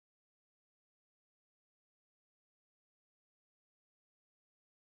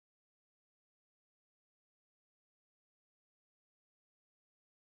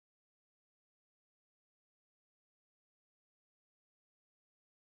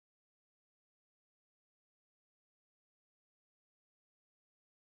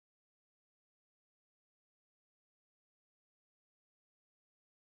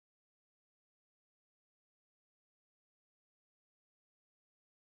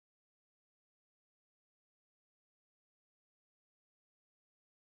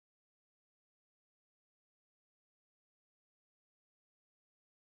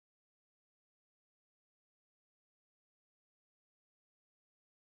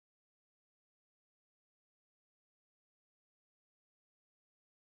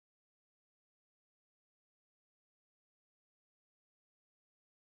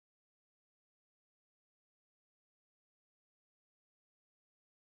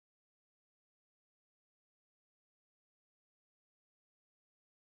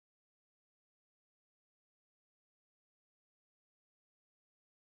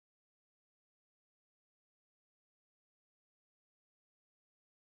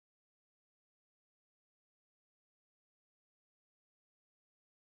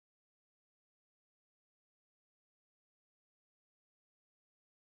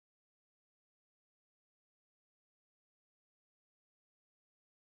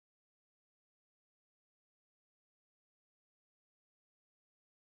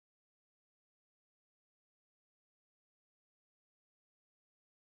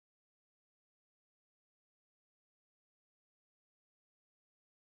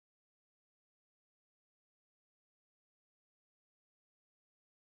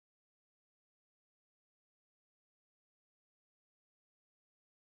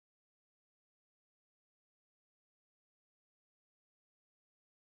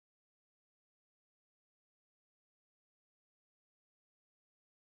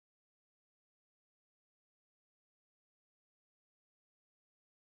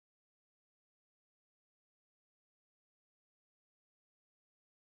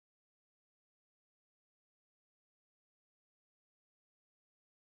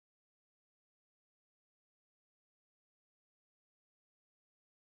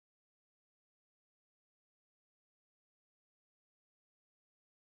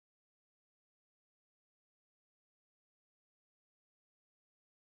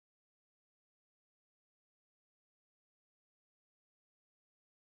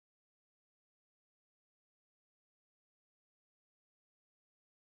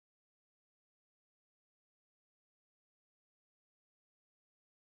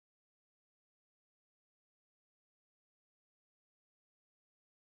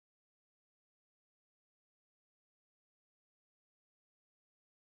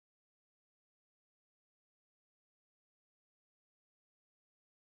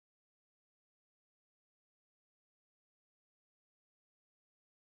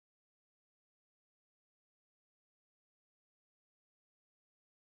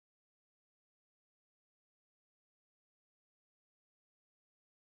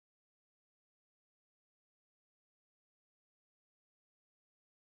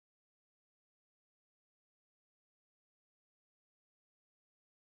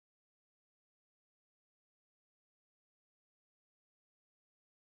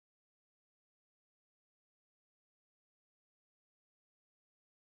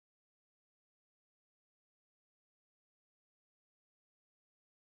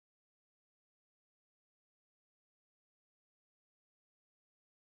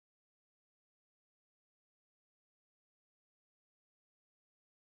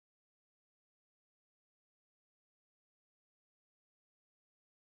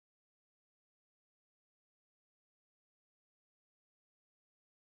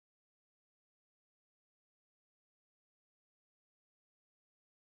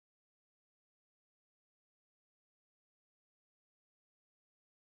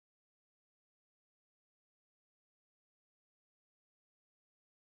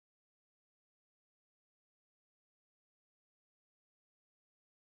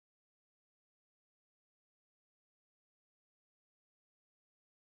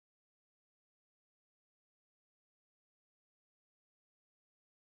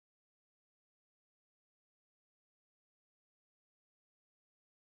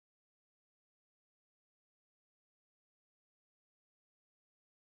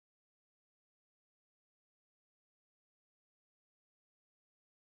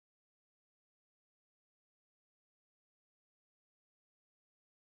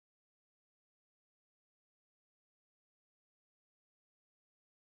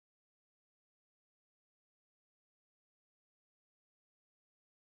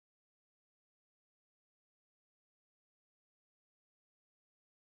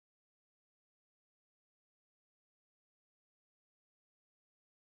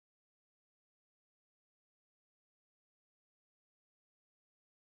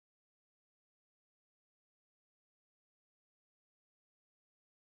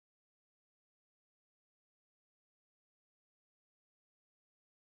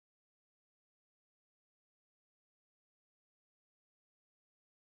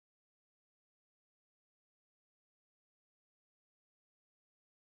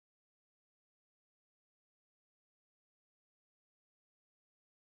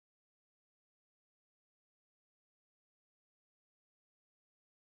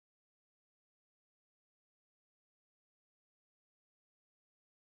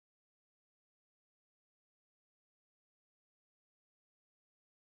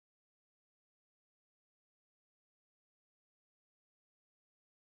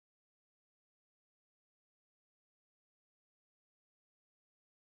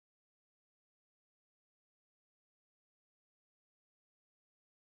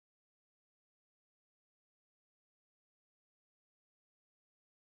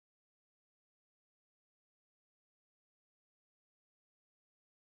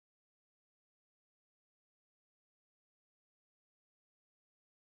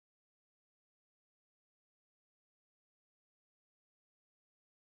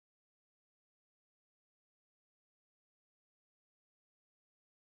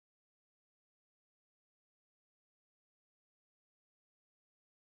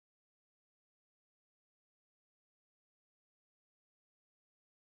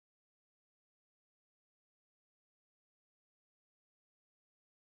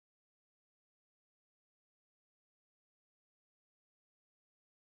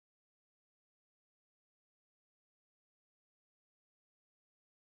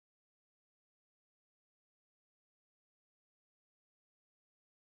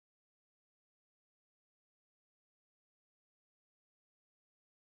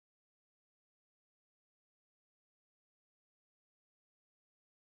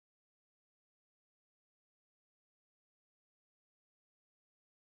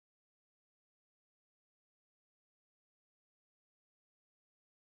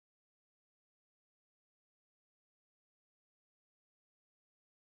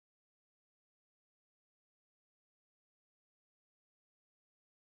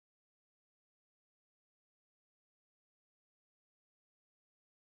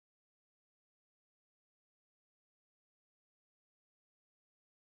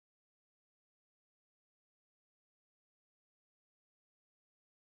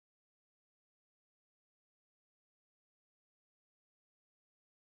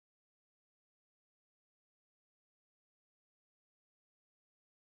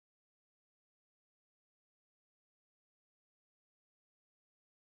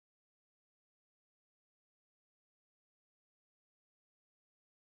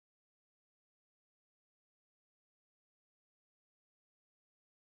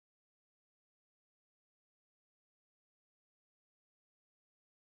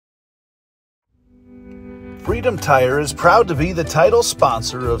Freedom Tire is proud to be the title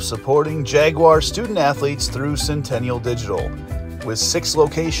sponsor of supporting Jaguar student athletes through Centennial Digital. With 6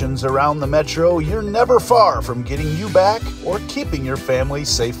 locations around the metro, you're never far from getting you back or keeping your family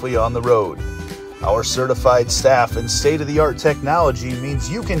safely on the road. Our certified staff and state-of-the-art technology means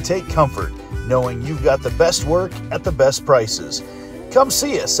you can take comfort knowing you've got the best work at the best prices. Come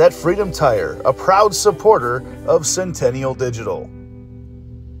see us at Freedom Tire, a proud supporter of Centennial Digital.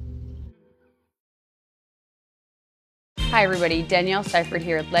 Hi everybody, Danielle Seifert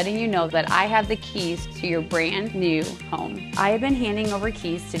here, letting you know that I have the keys to your brand new home. I have been handing over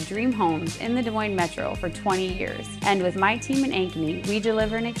keys to dream homes in the Des Moines Metro for 20 years. And with my team in Ankeny, we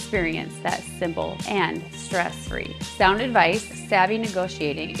deliver an experience that's simple and stress-free. Sound advice, savvy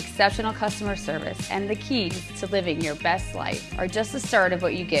negotiating, exceptional customer service, and the keys to living your best life are just the start of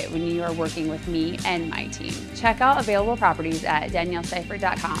what you get when you are working with me and my team. Check out available properties at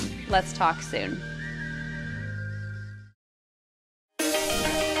danielleseifert.com. Let's talk soon.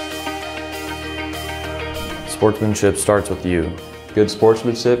 Sportsmanship starts with you. Good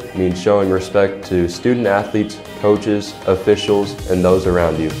sportsmanship means showing respect to student athletes, coaches, officials, and those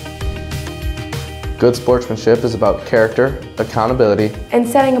around you. Good sportsmanship is about character, accountability, and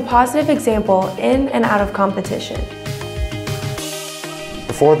setting a positive example in and out of competition.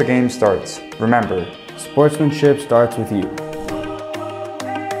 Before the game starts, remember, sportsmanship starts with you.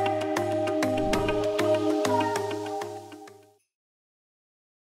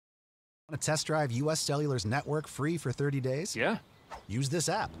 Want to test drive US Cellular's network free for 30 days? Yeah. Use this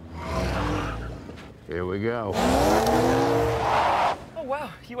app. Here we go. Oh wow,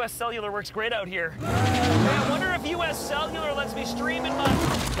 US Cellular works great out here. Hey, I wonder if US Cellular lets me stream in my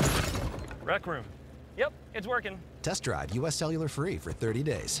rec room. Yep, it's working. Test drive US Cellular free for 30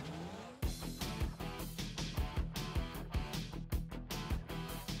 days.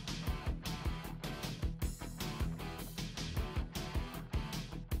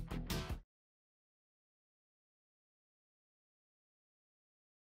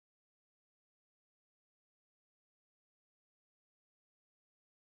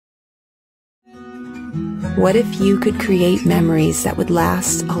 What if you could create memories that would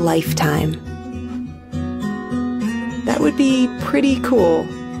last a lifetime? That would be pretty cool.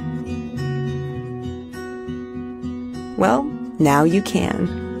 Well, now you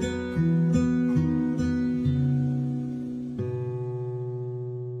can.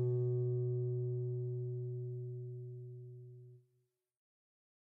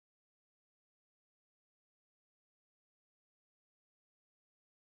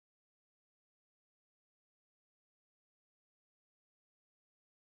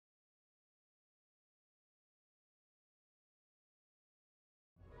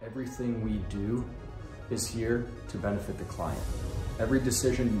 Everything we do is here to benefit the client. Every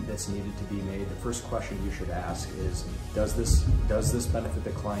decision that's needed to be made, the first question you should ask is, does this benefit the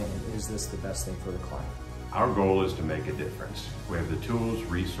client, and is this the best thing for the client? Our goal is to make a difference. We have the tools,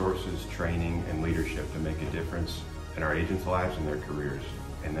 resources, training, and leadership to make a difference in our agents' lives and their careers.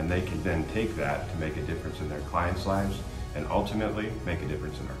 And then they can then take that to make a difference in their clients' lives and ultimately make a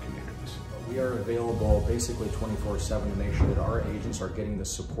difference in our communities. We are available basically 24/7 to make sure that our agents are getting the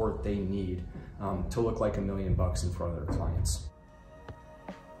support they need to look like $1 million in front of their clients.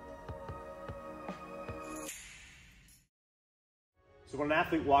 So when an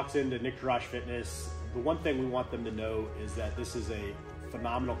athlete walks into Nick Garage Fitness, the one thing we want them to know is that this is a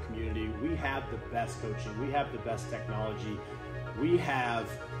phenomenal community. We have the best coaching, we have the best technology, we have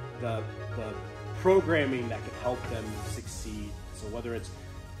the programming that can help them succeed. So whether it's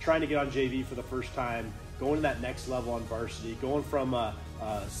trying to get on JV for the first time, going to that next level on varsity, going from a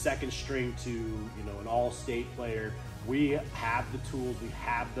second string to an all-state player, we have the tools, we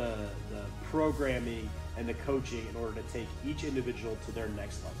have the programming and the coaching in order to take each individual to their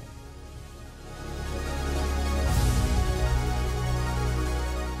next level.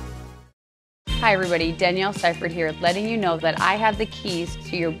 Hi everybody, Danielle Seifert here, letting you know that I have the keys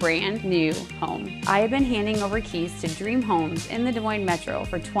to your brand new home. I have been handing over keys to dream homes in the Des Moines Metro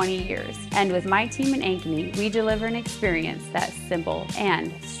for 20 years. And with my team in Ankeny, we deliver an experience that's simple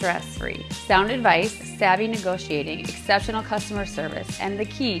and stress-free. Sound advice, savvy negotiating, exceptional customer service, and the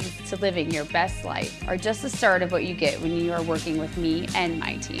keys to living your best life are just the start of what you get when you are working with me and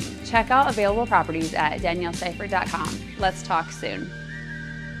my team. Check out available properties at danielleseifert.com. Let's talk soon.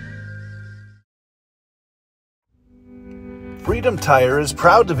 Freedom Tire is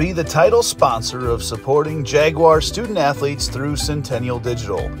proud to be the title sponsor of supporting Jaguar student athletes through Centennial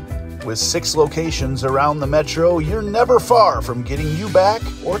Digital. With 6 locations around the metro, you're never far from getting you back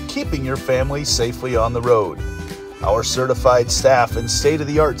or keeping your family safely on the road. Our certified staff and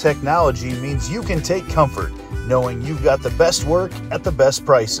state-of-the-art technology means you can take comfort knowing you've got the best work at the best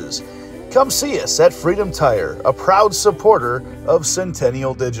prices. Come see us at Freedom Tire, a proud supporter of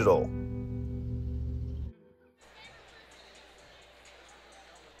Centennial Digital.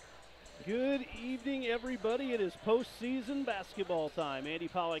 Good evening, everybody. It is postseason basketball time. Andy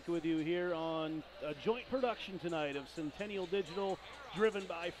Pollack with you here on a joint production tonight of Centennial Digital, driven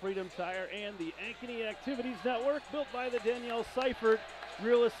by Freedom Tire and the Ankeny Activities Network, built by the Danielle Seifert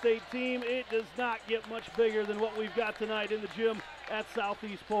real estate team. It does not get much bigger than what we've got tonight in the gym at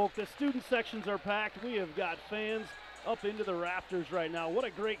Southeast Polk. The student sections are packed. We have got fans up into the rafters right now. What a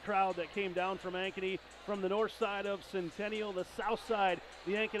great crowd that came down from Ankeny, from the north side of Centennial, the south side,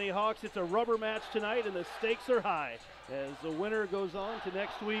 the Ankeny Hawks. It's a rubber match tonight, and the stakes are high as the winner goes on to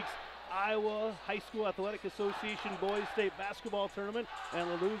next week's Iowa High School Athletic Association Boys State Basketball Tournament, and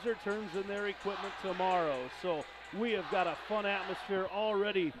the loser turns in their equipment tomorrow. So we have got a fun atmosphere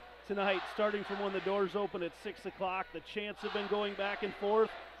already tonight, starting from when the doors open at 6 o'clock. The chants have been going back and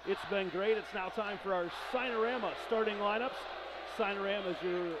forth. It's been great. It's now time for our Signorama starting lineups. Signorama is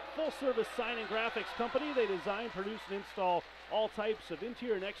your full-service sign and graphics company. They design, produce, and install all types of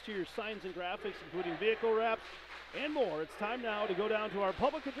interior and exterior signs and graphics, including vehicle wraps and more. It's time now to go down to our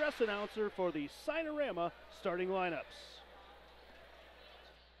public address announcer for the Signorama starting lineups.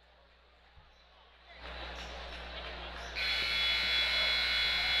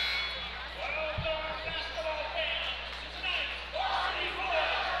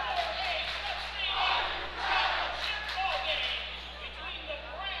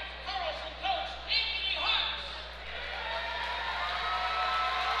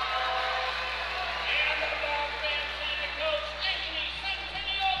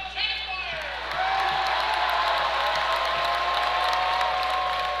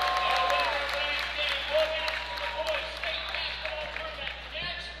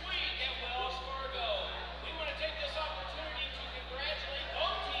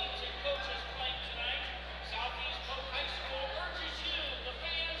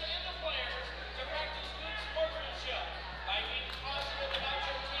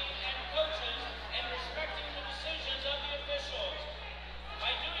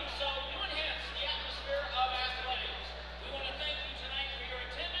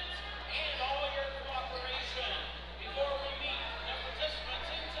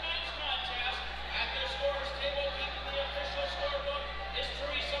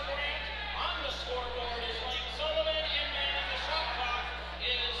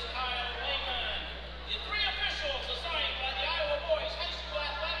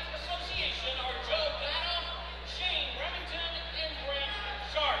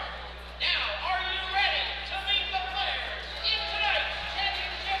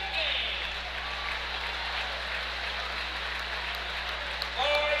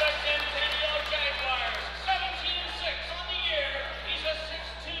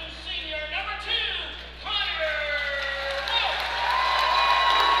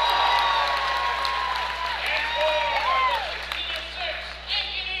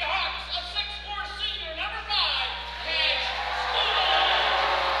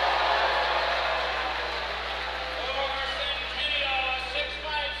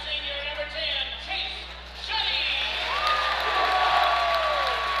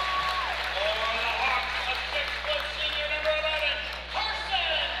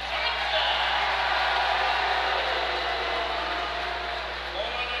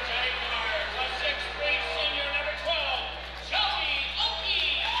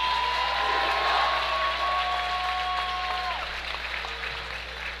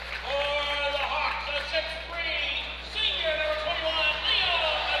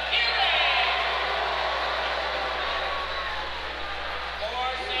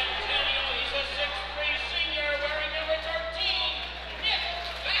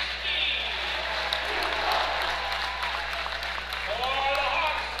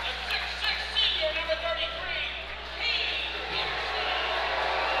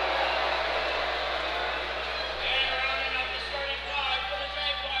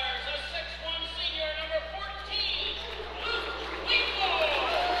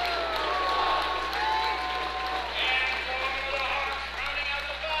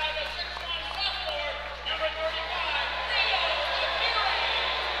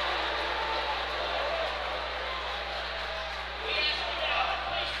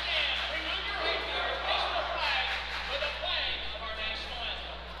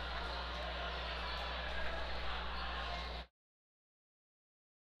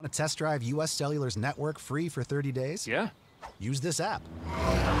 Want to test drive US Cellular's network free for 30 days? Yeah. Use this app.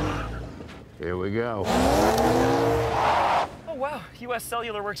 Here we go. Oh, wow. US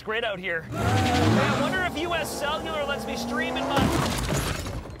Cellular works great out here. Hey, I wonder if US Cellular lets me stream in my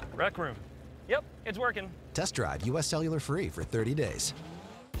rec room. Yep, it's working. Test drive US Cellular free for 30 days.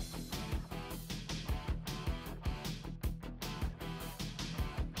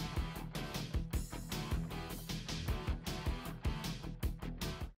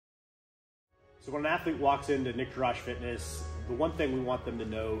 So when an athlete walks into Nick Jarash Fitness, the one thing we want them to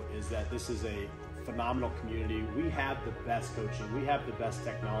know is that this is a phenomenal community. We have the best coaching, we have the best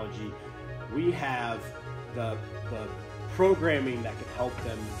technology, we have the programming that can help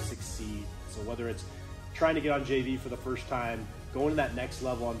them succeed. So whether it's trying to get on JV for the first time, going to that next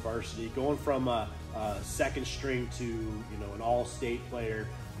level on varsity, going from a second string to an all-state player,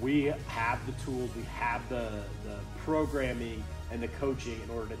 we have the tools, we have the programming and the coaching in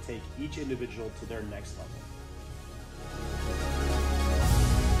order to take each individual to their next level.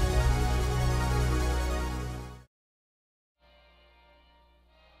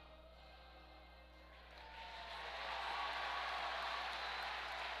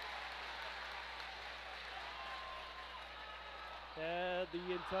 Had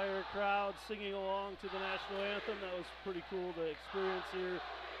the entire crowd singing along to the national anthem. That was pretty cool to experience here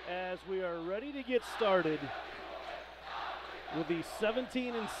as we are ready to get started with the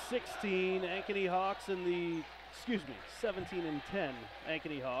 17-16 Ankeny Hawks and the, 17-10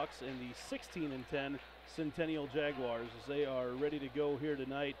 Ankeny Hawks and the 16-10 Centennial Jaguars as they are ready to go here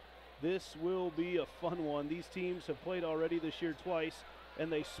tonight. This will be a fun one. These teams have played already this year twice,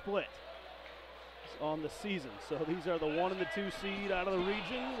 and they split on the season. So these are the 1 and the 2 seed out of the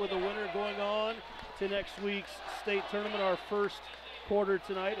region, with the winner going on to next week's state tournament. Our first quarter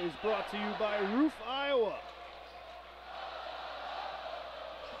tonight is brought to you by Roof, Iowa.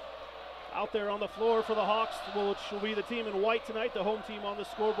 Out there on the floor for the Hawks, which will be the team in white tonight, the home team on the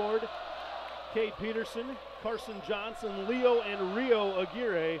scoreboard. Cade Peterson, Carson Johnson, Leo and Rio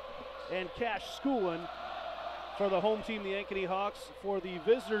Aguirre, and Cash Schoolin for the home team, the Ankeny Hawks. For the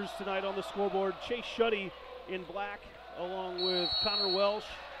visitors tonight on the scoreboard, Chase Shuddy in black, along with Connor Welsh,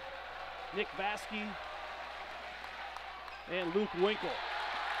 Nick Vasky, and Luke Winkle.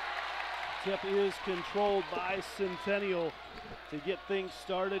 Tip is controlled by Centennial to get things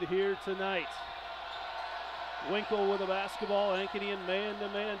started here tonight. Winkle with a basketball, Ankeny in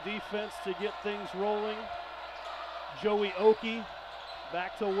man-to-man defense to get things rolling. Joey Oki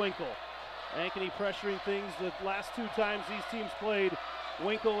back to Winkle. Ankeny pressuring things. The last 2 times these teams played,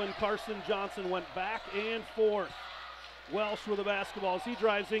 Winkle and Carson Johnson went back and forth. Welsh with the basketball as he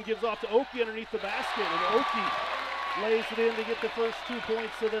drives in, gives off to Oki underneath the basket, and Oki lays it in to get the first 2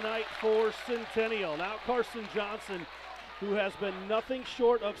 points of the night for Centennial. Now Carson Johnson, who has been nothing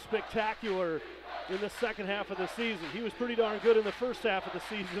short of spectacular in the second half of the season. He was pretty darn good in the first half of the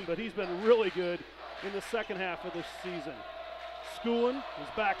season, but he's been really good in the second half of the season. Schoolin is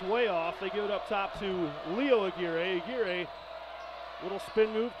backed way off. They give it up top to Leo Aguirre. Aguirre, little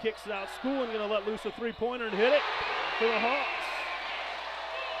spin move, kicks it out. Schoolin going to let loose a 3-pointer and hit it for the Hawks.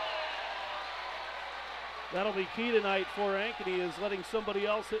 That'll be key tonight for Ankeny, is letting somebody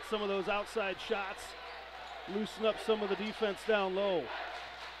else hit some of those outside shots, loosen up some of the defense down low.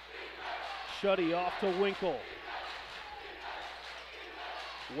 Shuddy off to Winkle.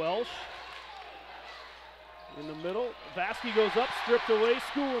 Welsh in the middle. Vasky goes up, stripped away.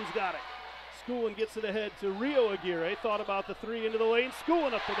 Schoolin's got it. Schoolin gets it ahead to Rio Aguirre. Thought about the 3 into the lane.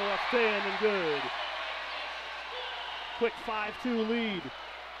 Schoolin up to the left hand and good. Quick 5-2 lead.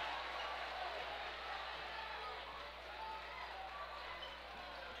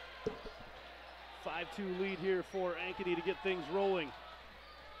 Lead here for Ankeny to get things rolling.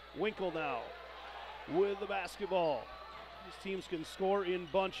 Winkle now with the basketball. These teams can score in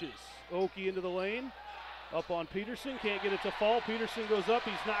bunches. Oki into the lane, up on Peterson, can't get it to fall. Peterson goes up,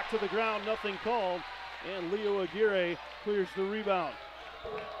 he's knocked to the ground, nothing called, and Leo Aguirre clears the rebound.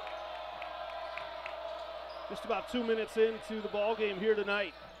 Just about 2 minutes into the ball game here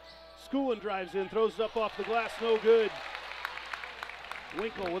tonight. Schoolin drives in, throws it up off the glass, no good.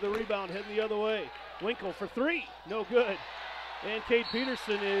 Winkle with a rebound heading the other way. Winkle for 3, no good. And Cade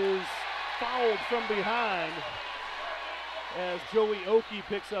Peterson is fouled from behind as Joey Oki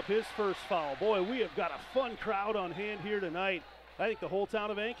picks up his first foul. Boy, we have got a fun crowd on hand here tonight. I think the whole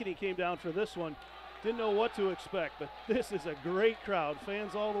town of Ankeny came down for this one. Didn't know what to expect, but this is a great crowd.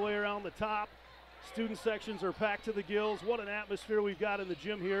 Fans all the way around the top. Student sections are packed to the gills. What an atmosphere we've got in the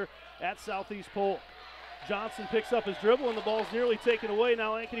gym here at Southeast Polk. Johnson picks up his dribble and the ball's nearly taken away.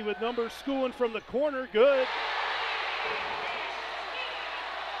 Now Ankeny with numbers. Schoolin from the corner, good.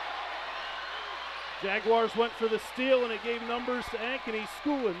 Jaguars went for the steal and it gave numbers to Ankeny.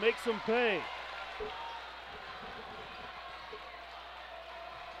 Schoolin makes them pay.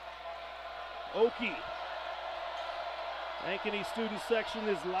 Oki. Ankeny student section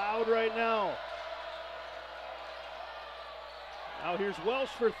is loud right now. Now here's Welsh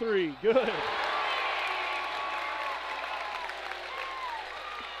for three. Good.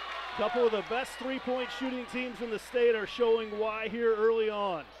 Couple of the best three-point shooting teams in the state are showing why here early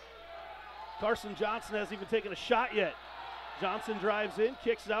on. Carson Johnson hasn't even taken a shot yet. Johnson drives in,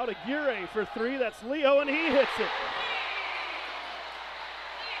 kicks it out. Aguirre for three. That's Leo, and he hits it.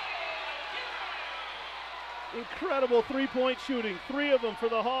 Incredible three-point shooting. 3 of them for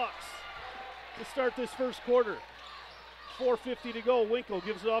the Hawks to start this first quarter. 4:50 to go. Winkle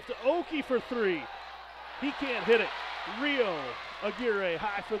gives it off to Oki for three. He can't hit it. Rio Aguirre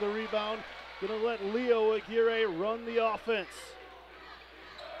high for the rebound. Gonna let Leo Aguirre run the offense.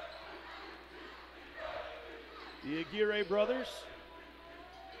 The Aguirre brothers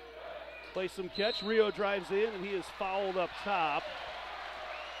play some catch. Rio drives in, and he is fouled up top.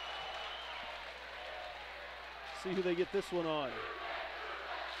 See who they get this one on.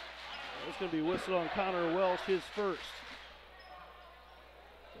 It's going to be whistled on Connor Welsh, his first.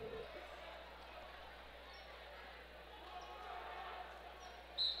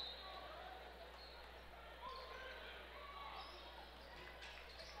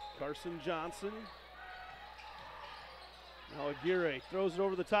 Carson Johnson. Now Aguirre throws it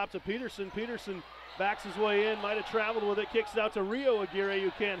over the top to Peterson. Peterson backs his way in, might have traveled with it, kicks it out to Rio Aguirre,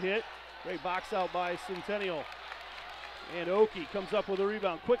 who can't hit. Great box out by Centennial. And Oki comes up with a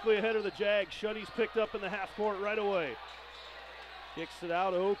rebound. Quickly ahead of the Jags. Shuddy's picked up in the half court right away. Kicks it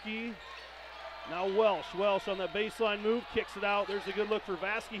out, Oki. Now Welsh. Welsh on that baseline move, kicks it out. There's a good look for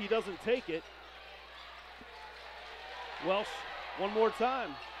Vasky. He doesn't take it. Welsh, one more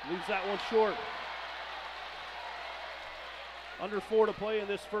time. Leaves that one short. Under 4 to play in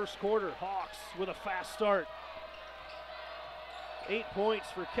this first quarter. Hawks with a fast start. 8 points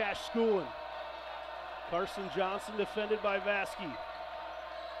for Cash Schoolin. Carson Johnson defended by Vasky.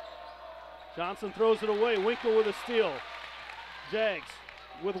 Johnson throws it away. Winkle with a steal. Jags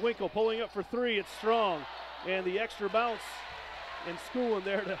with Winkle pulling up for three. It's strong. And the extra bounce. And Schoolin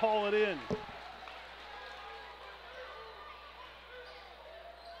there to haul it in.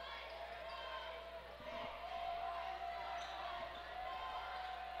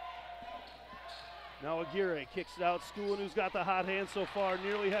 Now Aguirre kicks it out. Schoolin, who's got the hot hand so far,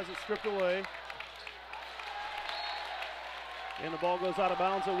 nearly has it stripped away. And the ball goes out of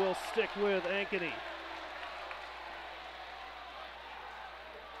bounds. It will stick with Ankeny.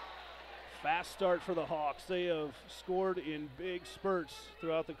 Fast start for the Hawks. They have scored in big spurts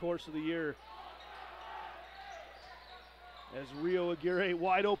throughout the course of the year. As Rio Aguirre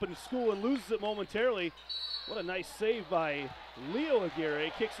wide open to Schoolin, loses it momentarily. What a nice save by Leo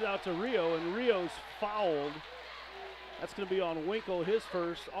Aguirre. Kicks it out to Rio, and Rio's fouled. That's going to be on Winkle, his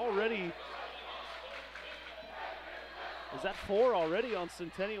first. Already, is that 4 already on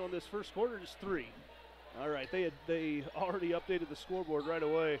Centennial in this first quarter? Just 3. All right, they already updated the scoreboard right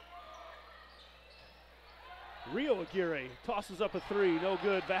away. Rio Aguirre tosses up a 3, no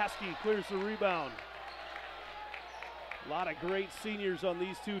good. Vasky clears the rebound. A lot of great seniors on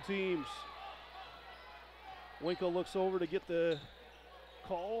these two teams. Winkle looks over to get the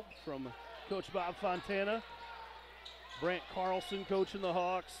call from Coach Bob Fontana. Brant Carlson coaching the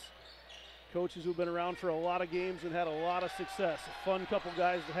Hawks. Coaches who've been around for a lot of games and had a lot of success. A fun couple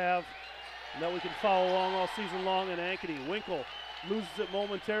guys to have that we can follow along all season long in Ankeny. Winkle loses it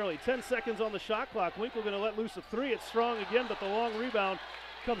momentarily. 10 seconds on the shot clock. Winkle going to let loose a 3. It's strong again, but the long rebound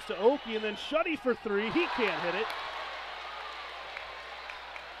comes to Oki, and then Shuddy for 3. He can't hit it.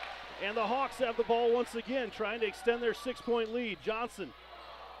 And the Hawks have the ball once again, trying to extend their 6-point lead. Johnson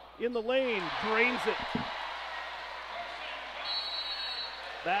in the lane, drains it.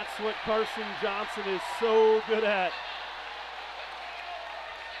 That's what Carson Johnson is so good at.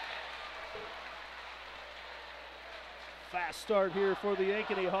 Fast start here for the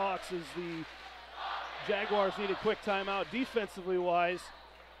Ankeny Hawks as the Jaguars need a quick timeout. Defensively wise,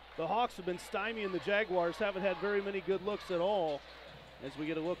 the Hawks have been stymieing the Jaguars, haven't had very many good looks at all. As we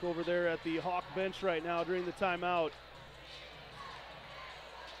get a look over there at the Hawk bench right now during the timeout.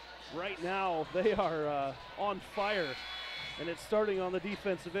 Right now, they are on fire, and it's starting on the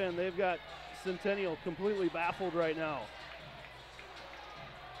defensive end. They've got Centennial completely baffled right now.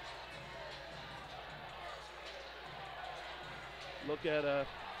 Look at a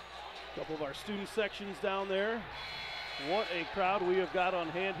couple of our student sections down there. What a crowd we have got on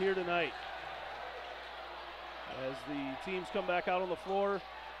hand here tonight. As the teams come back out on the floor,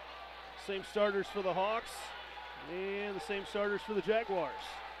 same starters for the Hawks and the same starters for the Jaguars.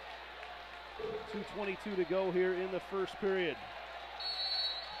 2:22 to go here in the first period.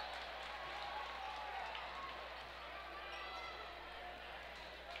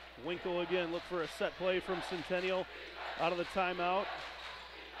 Winkle again, look for a set play from Centennial out of the timeout.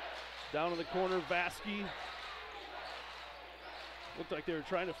 Down in the corner, Vasky. Looked like they were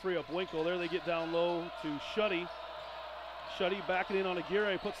trying to free up Winkle. There they get down low to Shuddy. Shuddy backing in on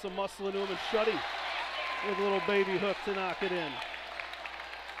Aguirre, puts some muscle into him, and Shuddy with a little baby hook to knock it in.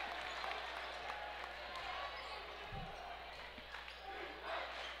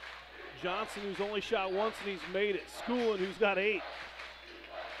 Johnson, who's only shot once and he's made it. Schoolin, who's got 8.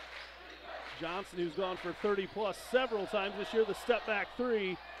 Johnson, who's gone for 30 plus several times this year. The step back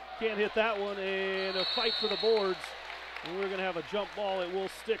 3, can't hit that one, and a fight for the boards. And we're going to have a jump ball. It will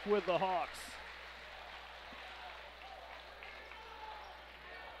stick with the Hawks.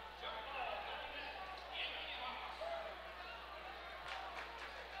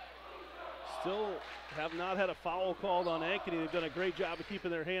 Still have not had a foul called on Ankeny. They've done a great job of keeping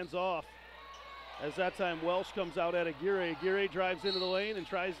their hands off. As that time Welsh comes out at Aguirre. Aguirre drives into the lane and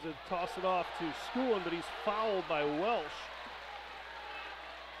tries to toss it off to Schoolin, but he's fouled by Welsh.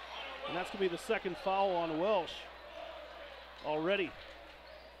 And that's going to be the second foul on Welsh already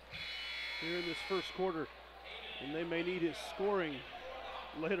here in this first quarter. And they may need his scoring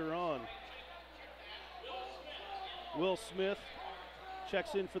later on. Will Smith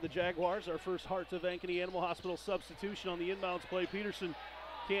checks in for the Jaguars. Our first Hearts of Ankeny Animal Hospital substitution on the inbounds play. Peterson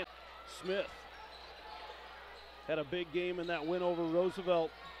can't. Smith had a big game in that win over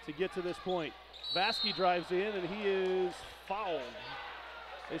Roosevelt to get to this point. Vasky drives in and he is fouled.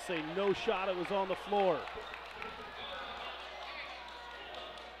 They say no shot, it was on the floor.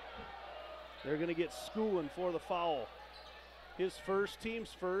 They're going to get Schoolin for the foul. His first,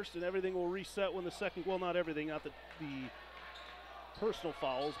 team's first, and everything will reset when the second, well, not everything, not the personal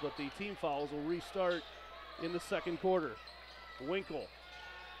fouls, but the team fouls will restart in the second quarter. Winkle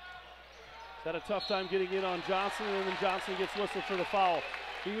had a tough time getting in on Johnson, and then Johnson gets whistled for the foul.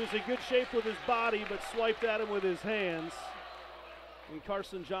 He was in good shape with his body, but swiped at him with his hands. And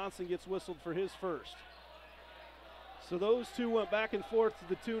Carson Johnson gets whistled for his first. So those two went back and forth to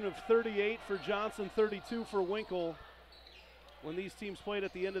the tune of 38 for Johnson, 32 for Winkle when these teams played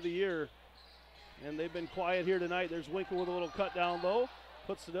at the end of the year. And they've been quiet here tonight. There's Winkle with a little cut down low,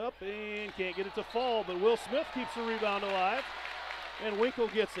 puts it up and can't get it to fall, but Will Smith keeps the rebound alive, and Winkle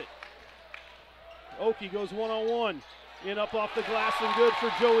gets it. Oki goes one-on-one, in up off the glass and good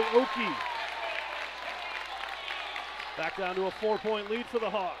for Joey Oki. Back down to a 4-point lead for the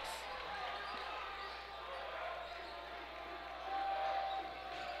Hawks.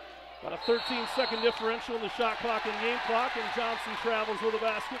 About a 13-second differential in the shot clock and game clock, and Johnson travels with a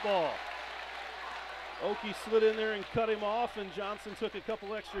basketball. Oki slid in there and cut him off, and Johnson took a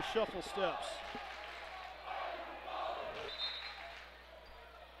couple extra shuffle steps.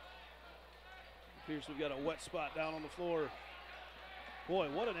 Appears we've got a wet spot down on the floor. Boy,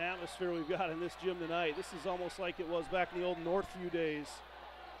 what an atmosphere we've got in this gym tonight. This is almost like it was back in the old Northview days.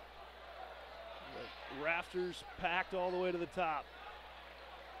 The rafters packed all the way to the top.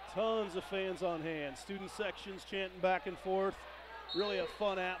 Tons of fans on hand. Student sections chanting back and forth. Really a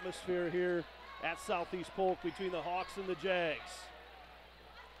fun atmosphere here at Southeast Polk between the Hawks and the Jags.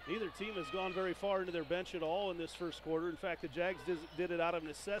 Neither team has gone very far into their bench at all in this first quarter. In fact, the Jags did it out of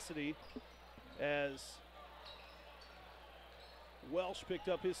necessity as Welsh picked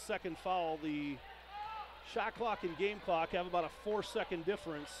up his second foul. The shot clock and game clock have about a 4-second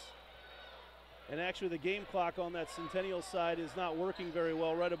difference. And actually the game clock on that Centennial side is not working very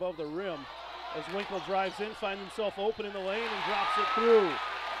well right above the rim. As Winkle drives in, finds himself open in the lane and drops it through.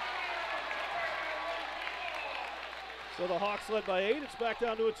 So the Hawks led by 8. It's back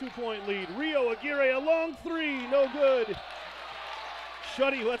down to a 2-point lead. Rio Aguirre, a long 3, no good.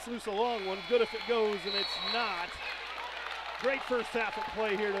 Shuddy lets loose a long one. Good if it goes, and it's not. Great first half of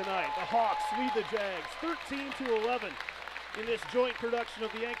play here tonight. The Hawks lead the Jags 13-11 in this joint production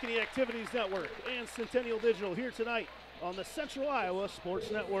of the Ankeny Activities Network and Centennial Digital here tonight on the Central Iowa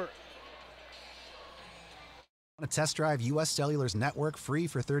Sports Network. Want to test drive U.S. Cellular's network free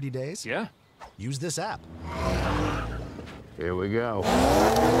for 30 days? Yeah. Use this app. Here we go.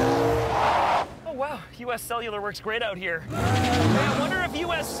 Oh, wow. U.S. Cellular works great out here. Hey, I wonder if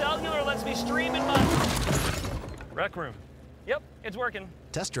U.S. Cellular lets me stream in my rec room. Yep, it's working.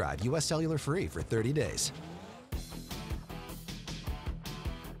 Test drive U.S. Cellular free for 30 days.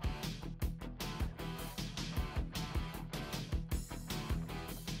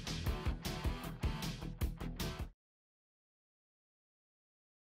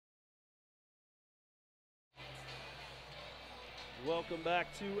 Welcome back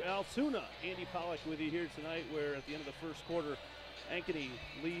to Altoona. Andy Pollack with you here tonight, where at the end of the first quarter, Ankeny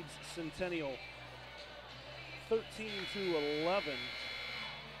leads Centennial 13-11.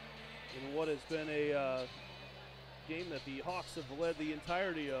 in what has been a game that the Hawks have led the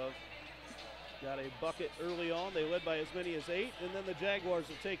entirety of. Got a bucket early on. They led by as many as 8, and then the Jaguars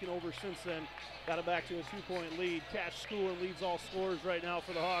have taken over since then. Got it back to a 2-point lead. Cash Schoolin leads all scorers right now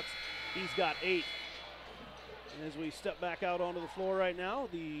for the Hawks. He's got 8. And as we step back out onto the floor right now,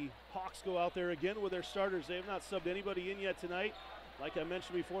 the Hawks go out there again with their starters. They have not subbed anybody in yet tonight. Like I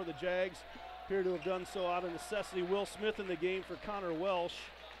mentioned before, the Jags appear to have done so out of necessity. Will Smith in the game for Connor Welsh.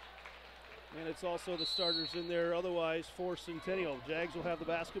 And it's also the starters in there otherwise for Centennial. Jags will have the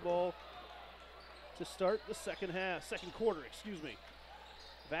basketball to start the second quarter, excuse me.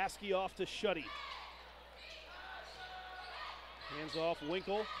 Vasky off to Shuddy. Hands off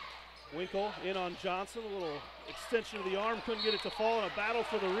Winkle. Winkle in on Johnson, a little extension of the arm, couldn't get it to fall in a battle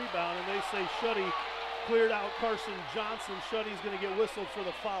for the rebound, and they say Shuddy cleared out Carson Johnson. Shuddy's going to get whistled for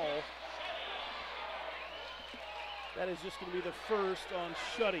the foul. That is just going to be the first on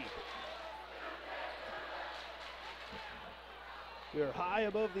Shuddy. We are high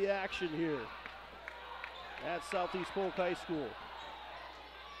above the action here at Southeast Polk High School.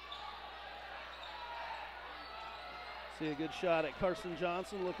 See a good shot at Carson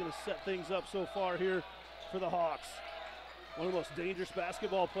Johnson, looking to set things up so far here for the Hawks. One of the most dangerous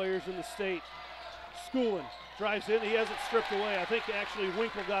basketball players in the state. Schoolin drives in, he has it stripped away. I think actually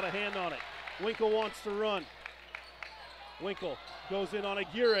Winkle got a hand on it. Winkle wants to run. Winkle goes in on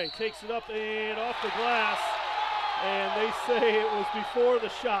Aguirre, takes it up and off the glass. And they say it was before the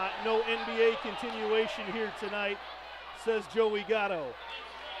shot. No NBA continuation here tonight, says Joey Gatto.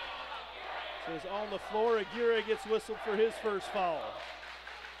 Says on the floor, Aguirre gets whistled for his first foul.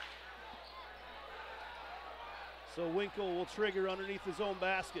 So Winkle will trigger underneath his own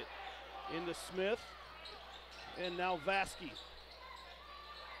basket. Into Smith, and now Vasky.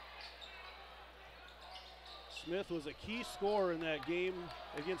 Smith was a key scorer in that game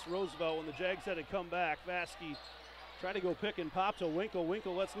against Roosevelt when the Jags had to come back. Vasky tried to go pick and pop to Winkle.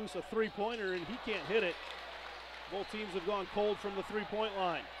 Winkle lets loose a three-pointer, and he can't hit it. Both teams have gone cold from the three-point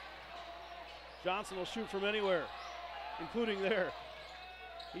line. Johnson will shoot from anywhere, including there.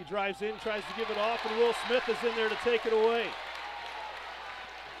 He drives in, tries to give it off, and Will Smith is in there to take it away.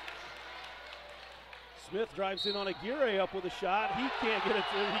 Smith drives in on Aguirre up with a shot. He can't get it,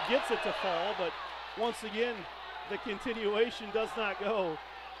 he gets it to fall, but once again, the continuation does not go.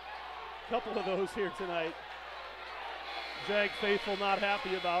 A couple of those here tonight. Jag faithful not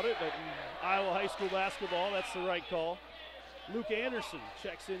happy about it, but in Iowa high school basketball, that's the right call. Luke Anderson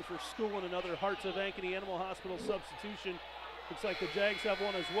checks in for Schoolin, another Hearts of Ankeny Animal Hospital substitution. Looks like the Jags have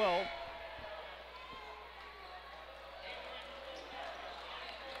one as well.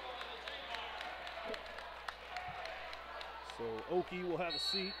 So Oki will have a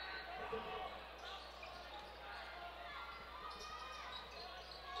seat.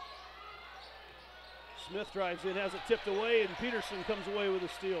 Smith drives in, has it tipped away, and Peterson comes away with a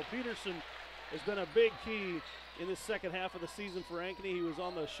steal. Peterson has been a big key in this second half of the season for Ankeny. He was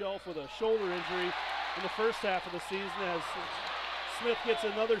on the shelf with a shoulder injury in the first half of the season as Smith gets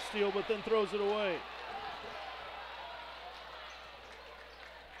another steal but then throws it away.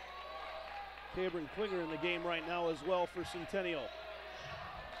 Cabron Klinger in the game right now as well for Centennial.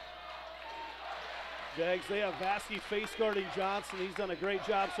 Jags, they have Vasky face guarding Johnson. He's done a great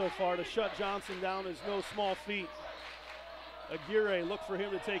job so far. To shut Johnson down is no small feat. Aguirre, look for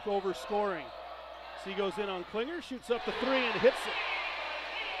him to take over scoring. So he goes in on Klinger, shoots up the three and hits it.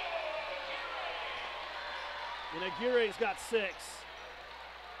 And Aguirre's got 6.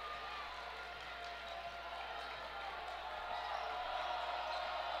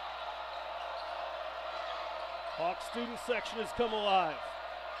 Hawk student section has come alive.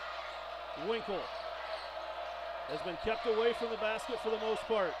 Winkle has been kept away from the basket for the most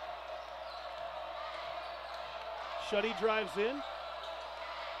part. Shuddy drives in.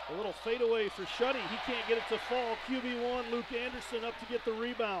 A little fadeaway for Shuddy. He can't get it to fall. QB1, Luke Anderson up to get the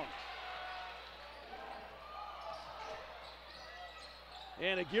rebound.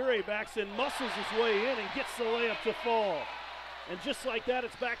 And Aguirre backs in, muscles his way in, and gets the layup to fall. And just like that,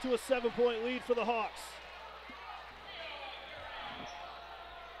 it's back to a 7-point lead for the Hawks.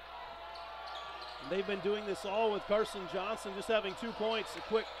 And they've been doing this all with Carson Johnson just having 2 points. A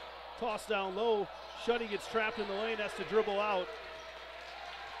quick toss down low. Shuddy gets trapped in the lane, has to dribble out.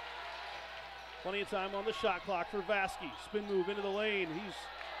 Plenty of time on the shot clock for Vasky. Spin move into the lane. He's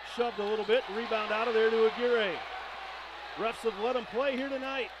shoved a little bit. Rebound out of there to Aguirre. Refs have let him play here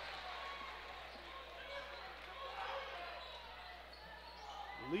tonight.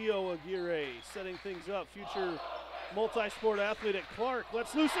 Leo Aguirre setting things up. Future multi-sport athlete at Clark.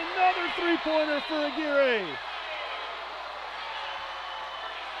 Let's loose another three-pointer for Aguirre.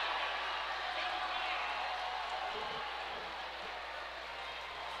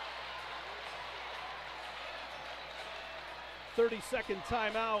 30-second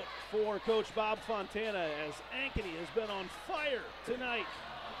timeout for Coach Bob Fontana as Ankeny has been on fire tonight.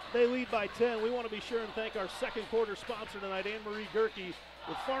 They lead by 10. We want to be sure and thank our second quarter sponsor tonight, Anne-Marie Gerke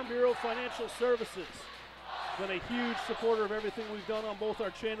with Farm Bureau Financial Services. Been a huge supporter of everything we've done on both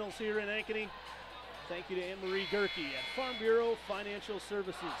our channels here in Ankeny. Thank you to Anne-Marie Gerke at Farm Bureau Financial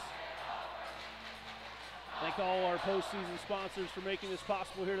Services. Thank all our postseason sponsors for making this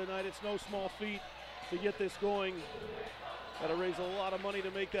possible here tonight. It's no small feat to get this going. Got to raise a lot of money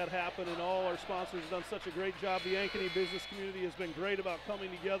to make that happen, and all our sponsors have done such a great job. The Ankeny business community has been great about coming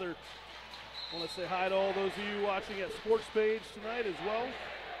together. I want to say hi to all those of you watching at Sports Page tonight as well.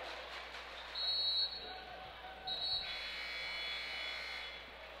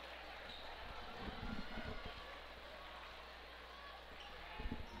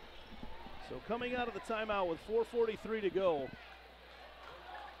 So coming out of the timeout with 4:43 to go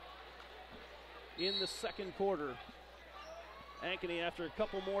in the second quarter. Ankeny after a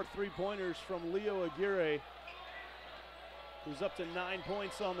couple more three-pointers from Leo Aguirre, who's up to 9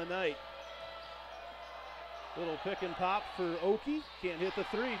 points on the night. Little pick and pop for Oki. Can't hit the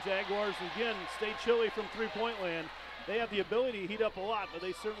three. Jaguars again stay chilly from three-point land. They have the ability to heat up a lot, but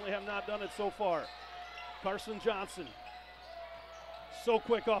they certainly have not done it so far. Carson Johnson. So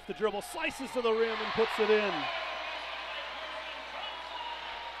quick off the dribble. Slices to the rim and puts it in.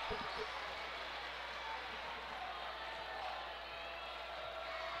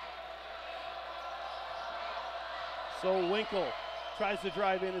 So Winkle tries to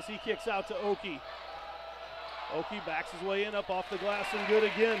drive in as he kicks out to Oki. Oki backs his way in, up off the glass and good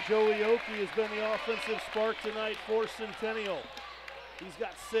again. Joey Oki has been the offensive spark tonight for Centennial. He's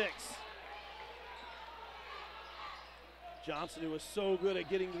got 6. Johnson, who was so good at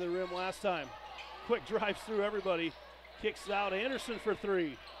getting to the rim last time. Quick drives through everybody. Kicks out Anderson for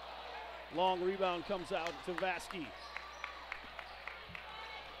 3. Long rebound comes out to Vasky.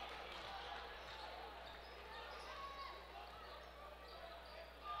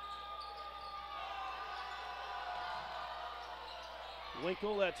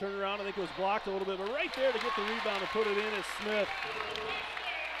 Winkle, that turnaround, I think it was blocked a little bit, but right there to get the rebound and put it in is Smith.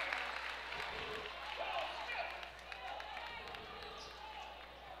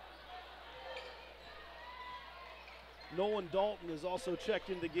 Nolan Dalton is also checked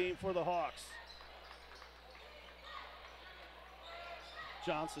into the game for the Hawks.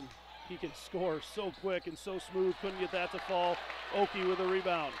 Johnson, he can score so quick and so smooth, couldn't get that to fall. Oki with a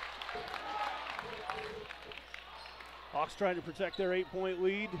rebound. Hawks trying to protect their 8-point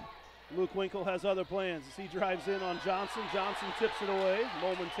lead. Luke Winkle has other plans as he drives in on Johnson. Johnson tips it away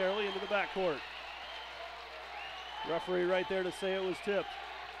momentarily into the backcourt. Referee right there to say it was tipped.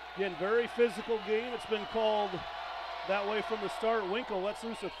 Again, very physical game. It's been called that way from the start. Winkle lets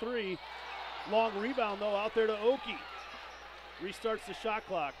loose a 3. Long rebound, though, out there to Oki. Restarts the shot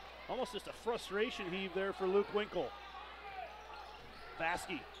clock. Almost just a frustration heave there for Luke Winkle.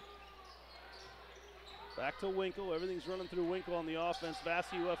 Vasky. Back to Winkle. Everything's running through Winkle on the offense.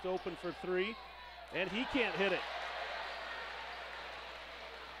 Vasky left open for 3, and he can't hit it.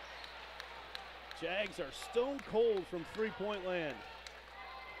 Jags are stone cold from three-point land.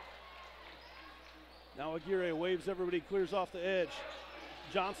 Now Aguirre waves everybody, clears off the edge.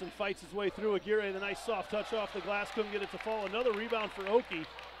 Johnson fights his way through. Aguirre, the nice soft touch off the glass, couldn't get it to fall. Another rebound for Oki.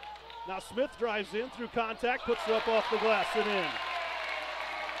 Now Smith drives in through contact, puts it up off the glass and in.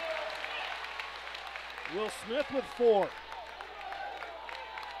 Will Smith with 4.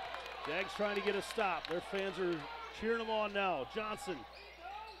 Jags trying to get a stop. Their fans are cheering them on now. Johnson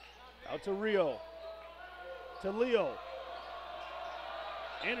out to Rio. To Leo.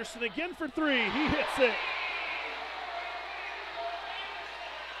 Anderson again for 3. He hits it.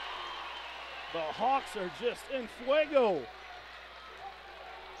 The Hawks are just en fuego.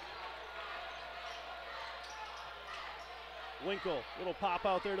 Winkle, little pop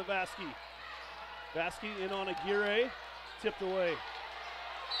out there to Vasky. Vasky in on Aguirre, tipped away.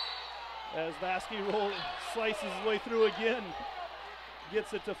 As Vasky slices his way through again,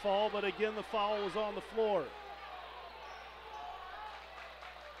 gets it to fall, but again the foul was on the floor.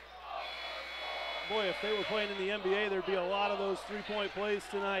 Boy, if they were playing in the NBA, there'd be a lot of those three-point plays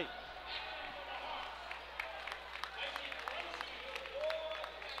tonight.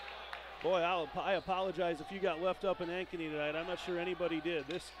 Boy, I apologize if you got left up in Ankeny tonight. I'm not sure anybody did.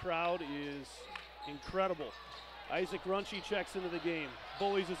 This crowd is incredible. Isaac Runchi checks into the game.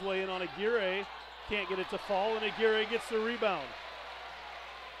 Bullies his way in on Aguirre. Can't get it to fall, and Aguirre gets the rebound.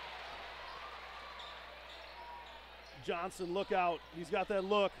 Johnson, look out. He's got that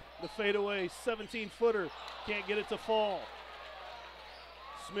look. The fadeaway, 17-footer. Can't get it to fall.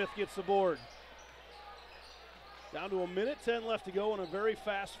 Smith gets the board. Down to 1:10 left to go in a very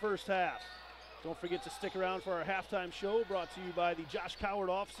fast first half. Don't forget to stick around for our halftime show, brought to you by the Josh Coward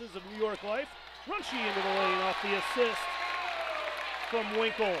offices of New York Life. Runchy into the lane off the assist from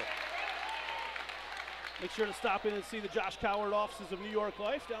Winkle. Make sure to stop in and see the Josh Coward offices of New York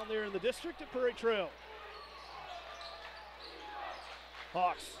Life down there in the district at Parade Trail.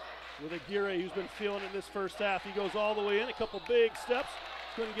 Hawks with Aguirre, who's been feeling it this first half. He goes all the way in, a couple big steps.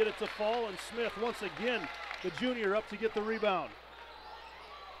 Couldn't get it to fall, and Smith, once again, the junior, up to get the rebound.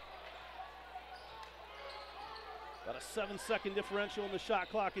 Got a 7-second differential in the shot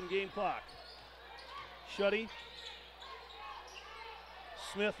clock and game clock. Shuddy.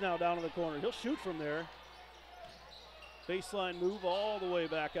 Smith now down in the corner. He'll shoot from there. Baseline move all the way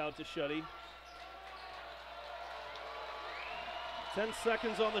back out to Shuddy. 10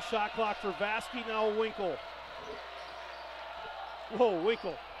 seconds on the shot clock for Vasky. Now Winkle. Whoa,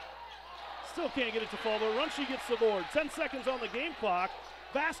 Winkle. Still can't get it to fall, though. Runchy gets the board. 10 seconds on the game clock.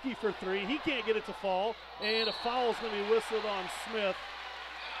 Vasky for three. He can't get it to fall. And a foul is going to be whistled on Smith.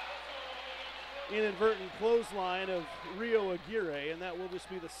 Inadvertent clothesline of Rio Aguirre, and that will just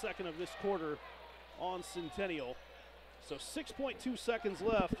be the second of this quarter on Centennial. So 6.2 seconds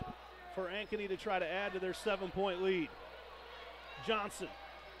left for Ankeny to try to add to their 7-point lead. Johnson.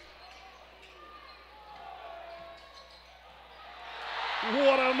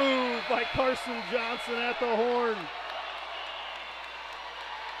 What a move by Carson Johnson at the horn.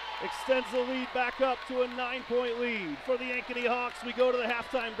 Extends the lead back up to a 9-point lead for the Ankeny Hawks. We go to the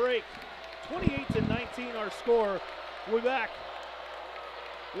halftime break. 28-19 our score. We'll be back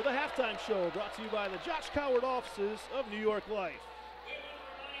with a halftime show brought to you by the Josh Coward offices of New York Life.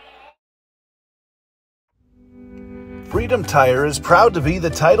 Freedom Tire is proud to be the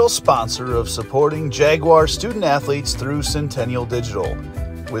title sponsor of supporting Jaguar student athletes through Centennial Digital.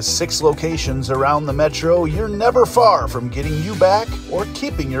 With 6 locations around the metro, you're never far from getting you back or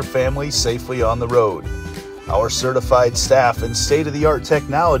keeping your family safely on the road. Our certified staff and state-of-the-art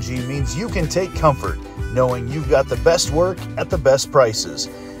technology means you can take comfort knowing you've got the best work at the best prices.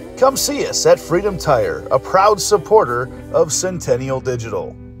 Come see us at Freedom Tire, a proud supporter of Centennial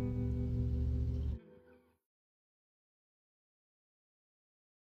Digital.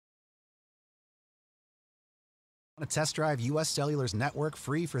 Want to test drive US Cellular's network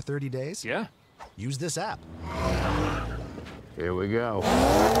free for 30 days? Yeah. Use this app. Here we go.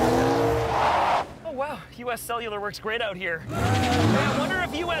 Oh, wow. US Cellular works great out here. Hey, I wonder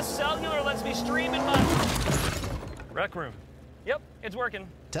if US Cellular lets me stream in my rec room. Yep, it's working.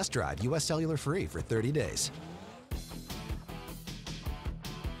 Test drive US Cellular free for 30 days.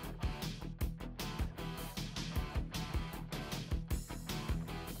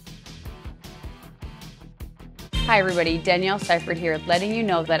 Hi everybody, Danielle Seifert here, letting you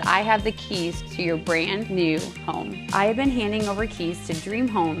know that I have the keys to your brand new home. I have been handing over keys to dream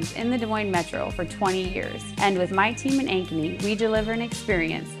homes in the Des Moines Metro for 20 years. And with my team in Ankeny, we deliver an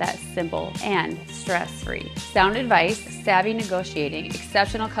experience that's simple and stress-free. Sound advice, savvy negotiating,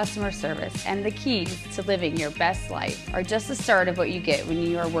 exceptional customer service, and the keys to living your best life are just the start of what you get when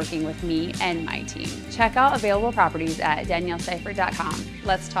you are working with me and my team. Check out available properties at danielleseifert.com.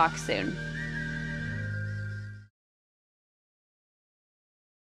 Let's talk soon.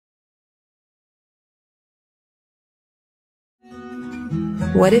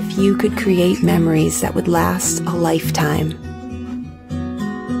 What if you could create memories that would last a lifetime?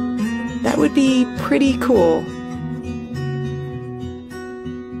 That would be pretty cool.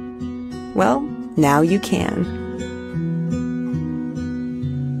 Well, now you can.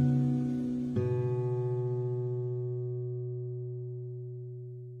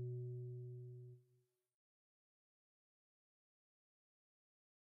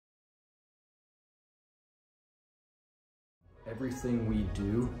 Everything we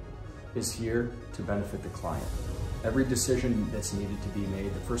do is here to benefit the client. Every decision that's needed to be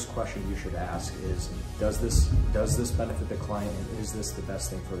made, the first question you should ask is, does this benefit the client, and is this the best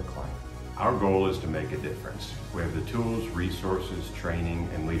thing for the client? Our goal is to make a difference. We have the tools, resources, training,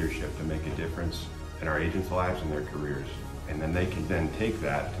 and leadership to make a difference in our agents' lives and their careers. And then they can then take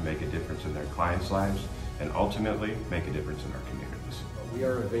that to make a difference in their clients' lives and ultimately make a difference in our communities. We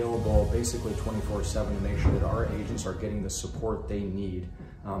are available basically 24/7 to make sure that our agents are getting the support they need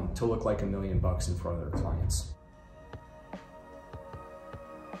to look like $1 million in front of their clients.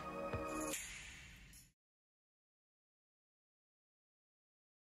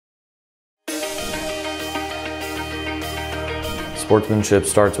 Sportsmanship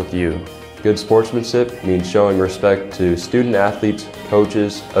starts with you. Good sportsmanship means showing respect to student athletes,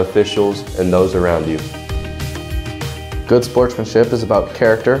 coaches, officials, and those around you. Good sportsmanship is about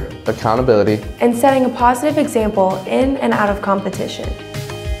character, accountability, and setting a positive example in and out of competition.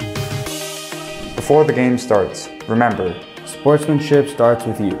 Before the game starts, remember, sportsmanship starts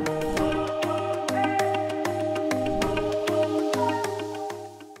with you.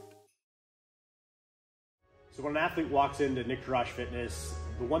 So when an athlete walks into Nick Jarash Fitness,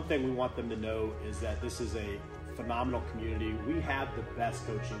 the one thing we want them to know is that this is a phenomenal community. We have the best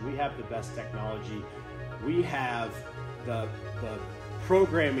coaching, we have the best technology, we have the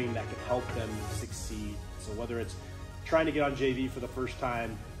programming that can help them succeed. So whether it's trying to get on JV for the first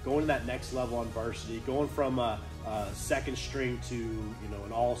time, going to that next level on varsity, going from a second string to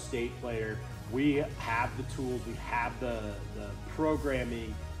an all-state player, we have the tools, we have the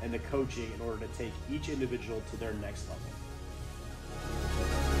programming and the coaching in order to take each individual to their next level.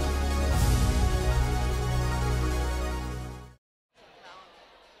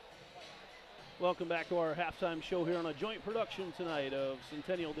 Welcome back to our halftime show here on a joint production tonight of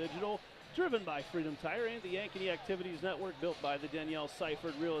Centennial Digital, driven by Freedom Tire and the Ankeny Activities Network, built by the Danielle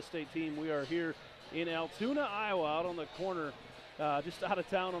Seifert Real Estate Team. We are here in Altoona, Iowa, out on the corner, just out of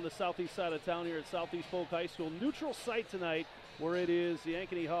town on the southeast side of town here at Southeast Polk High School. Neutral site tonight, where it is the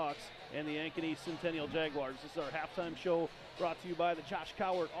Ankeny Hawks and the Ankeny Centennial Jaguars. This is our halftime show brought to you by the Josh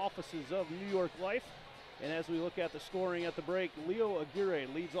Cowart offices of New York Life. And as we look at the scoring at the break, Leo Aguirre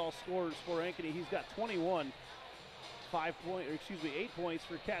leads all scorers for Ankeny. He's got 21, 8 points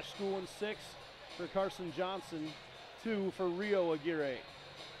for Cash Schoolin, 6 for Carson Johnson, 2 for Rio Aguirre.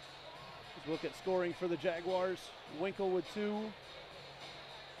 Let's look at scoring for the Jaguars. Winkle with 2,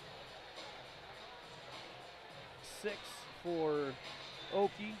 6 for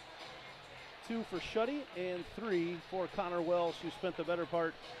Oki, 2 for Shuddy, and 3 for Connor Welsh, who spent the better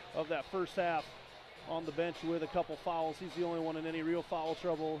part of that first half on the bench with a couple fouls. He's the only one in any real foul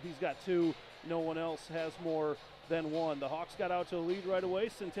trouble. He's got 2. No one else has more than 1. The Hawks got out to a lead right away.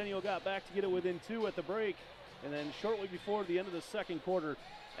 Centennial got back to get it within 2 at the break. And then shortly before the end of the second quarter,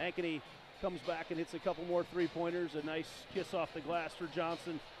 Ankeny comes back and hits a couple more three-pointers. A nice kiss off the glass for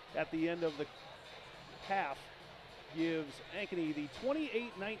Johnson at the end of the half gives Ankeny the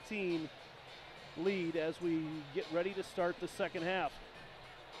 28-19 lead as we get ready to start the second half.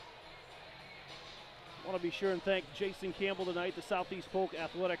 I want to be sure and thank Jason Campbell tonight, the Southeast Polk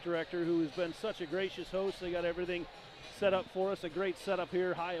Athletic Director, who has been such a gracious host. They got everything set up for us. A great setup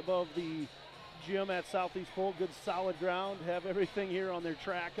here high above the gym at Southeast Polk. Good solid ground. Have everything here on their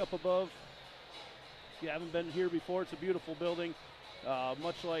track up above. If you haven't been here before, it's a beautiful building.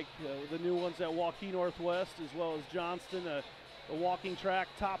 Much like the new ones at Waukee Northwest, as well as Johnston. A walking track,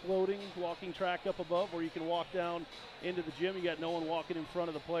 top loading walking track up above where you can walk down into the gym. You got no one walking in front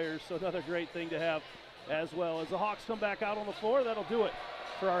of the players, so another great thing to have. As well as the Hawks come back out on the floor, that'll do it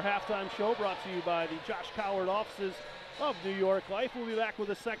for our halftime show, brought to you by the Josh Cowart offices of New York Life. We'll be back with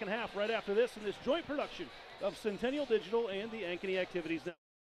the second half right after this in this joint production of Centennial Digital and the Ankeny Activities Network.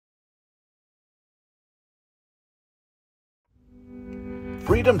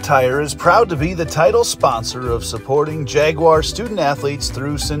 Freedom Tire is proud to be the title sponsor of supporting Jaguar student athletes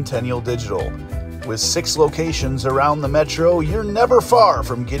through Centennial Digital. With 6 locations around the metro, you're never far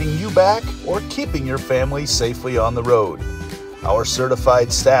from getting you back or keeping your family safely on the road. Our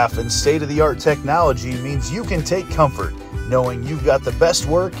certified staff and state-of-the-art technology means you can take comfort knowing you've got the best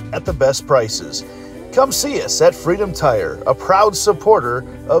work at the best prices. Come see us at Freedom Tire, a proud supporter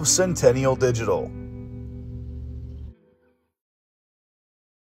of Centennial Digital.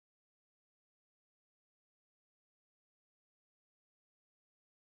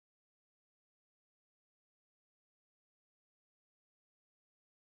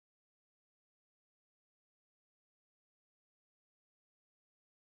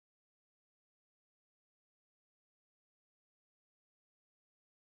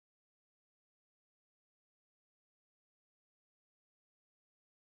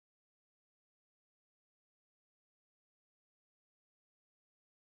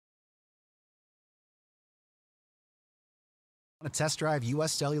 Want to test drive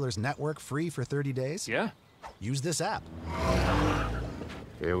US Cellular's network free for 30 days? Yeah. Use this app.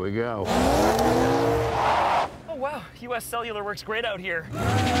 Here we go. Oh, wow. US Cellular works great out here. Hey,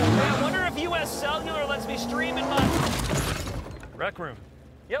 I wonder if US Cellular lets me stream in my rec room.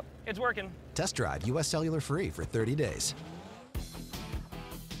 Yep, it's working. Test drive US Cellular free for 30 days.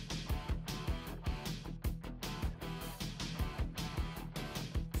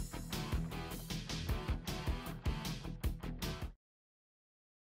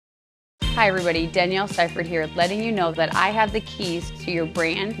 Hi everybody, Danielle Seifert here, letting you know that I have the keys to your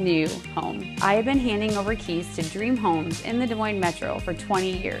brand new home. I have been handing over keys to dream homes in the Des Moines Metro for 20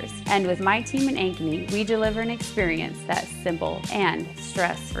 years. And with my team in Ankeny, we deliver an experience that's simple and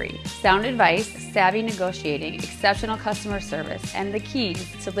stress-free. Sound advice, savvy negotiating, exceptional customer service, and the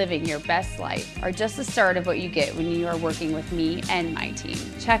keys to living your best life are just the start of what you get when you are working with me and my team.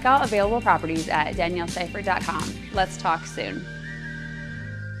 Check out available properties at danielleseifert.com. Let's talk soon.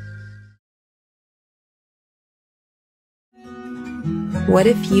 What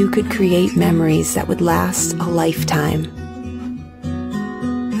if you could create memories that would last a lifetime?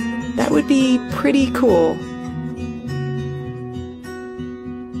 That would be pretty cool.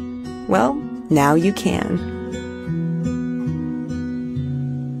 Well, now you can.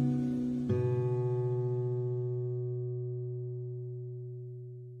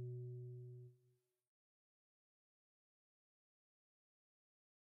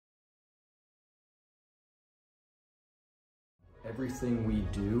 Everything we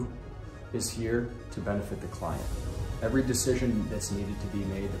do is here to benefit the client. Every decision that's needed to be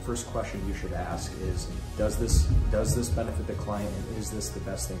made, the first question you should ask is, does this benefit the client, and is this the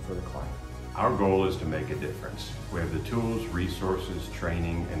best thing for the client? Our goal is to make a difference. We have the tools, resources,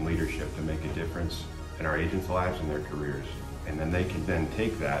 training, and leadership to make a difference in our agents' lives and their careers. And then they can then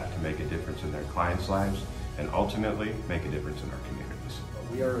take that to make a difference in their clients' lives and ultimately make a difference in our communities.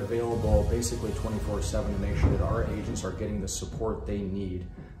 We are available basically 24/7 to make sure that our agents are getting the support they need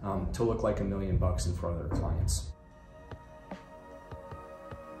to look like $1 million in front of their clients.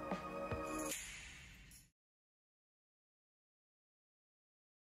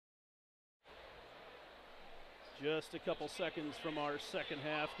 Just a couple seconds from our second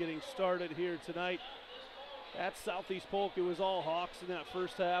half getting started here tonight at Southeast Polk. It was all Hawks in that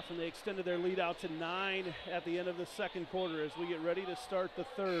first half, and they extended their lead out to 9 at the end of the second quarter. As we get ready to start the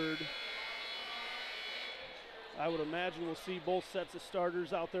third, I would imagine we'll see both sets of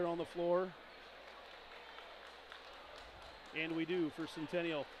starters out there on the floor. And we do for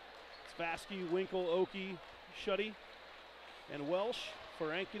Centennial. It's Vasky, Winkle, Oki, Shuddy, and Welsh. For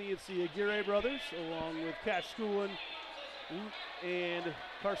Ankeny, it's the Aguirre brothers, along with Cash Schoolin and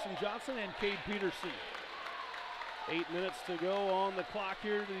Carson Johnson and Cade Peterson. 8 minutes to go on the clock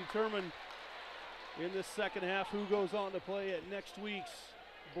here to determine in this second half who goes on to play at next week's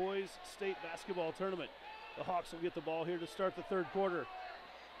boys state basketball tournament. The Hawks will get the ball here to start the third quarter.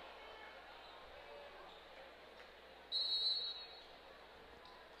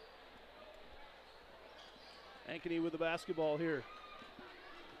 Ankeny with the basketball here.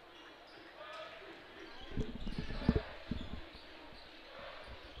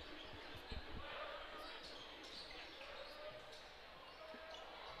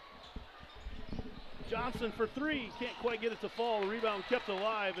 Johnson for three, can't quite get it to fall. The rebound kept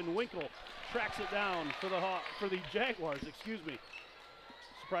alive, and Winkle tracks it down for the Jaguars, excuse me.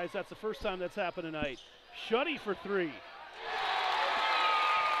 Surprised that's the first time that's happened tonight. Shuddy for three.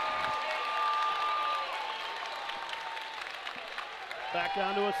 Back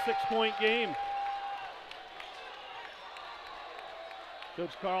down to a 6-point game.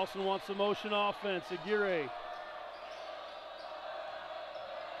 Coach Carlson wants the motion offense. Aguirre.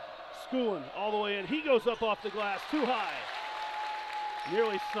 Schoolin all the way in. He goes up off the glass, too high.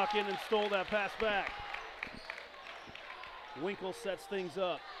 Nearly snuck in and stole that pass back. Winkle sets things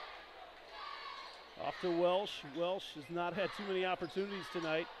up. Off to Welsh. Welsh has not had too many opportunities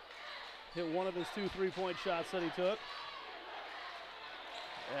tonight. Hit one of his 2 3-point shots that he took.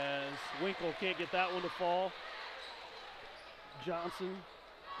 As Winkle can't get that one to fall. Johnson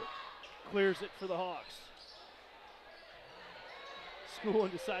clears it for the Hawks.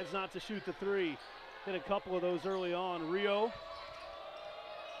 Schoolin decides not to shoot the three. Hit a couple of those early on. Rio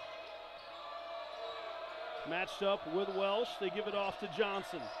matched up with Welsh. They give it off to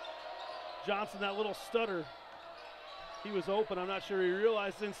Johnson. Johnson, that little stutter. He was open. I'm not sure he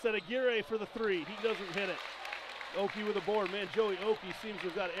realized. Instead, Aguirre for the three. He doesn't hit it. Oki with the board. Man, Joey Oki seems to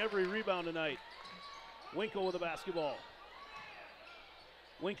have got every rebound tonight. Winkle with the basketball.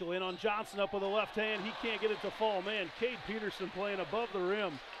 Winkle in on Johnson up with the left hand. He can't get it to fall. Man, Cade Peterson playing above the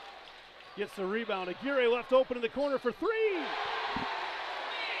rim. Gets the rebound. Aguirre left open in the corner for three.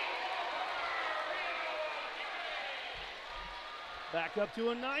 Back up to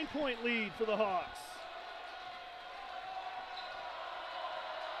a 9-point lead for the Hawks.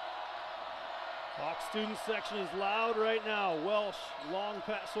 Hawks student section is loud right now. Welsh, long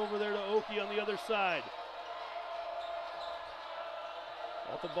pass over there to Oki on the other side.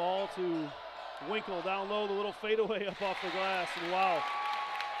 Off the ball to Winkle down low, the little fadeaway up off the glass, and wow.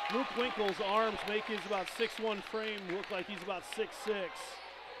 Luke Winkle's arms make his about 6'1" frame look like he's about 6'6".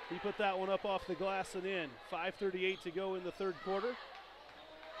 He put that one up off the glass and in. 5:38 to go in the third quarter.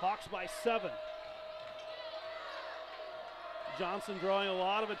 Hawks by 7. Johnson drawing a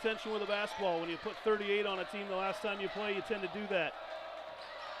lot of attention with the basketball. When you put 38 on a team the last time you play, you tend to do that.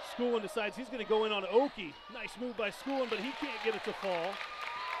 Schoolin decides he's going to go in on Oki. Nice move by Schoolin, but he can't get it to fall.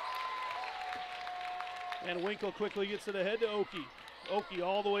 And Winkle quickly gets it ahead to Oki. Oki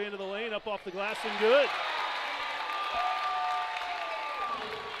all the way into the lane, up off the glass and good.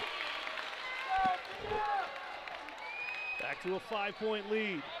 Back to a 5-point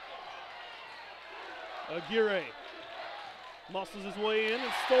lead. Aguirre muscles his way in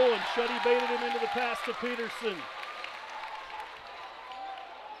and stolen. Shuddy baited him into the pass to Peterson.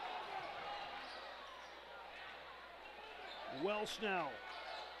 Welsh now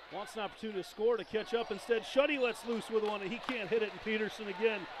wants an opportunity to score, to catch up. Instead, Shuddy lets loose with one, and he can't hit it, and Peterson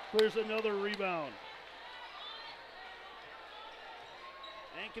again clears another rebound.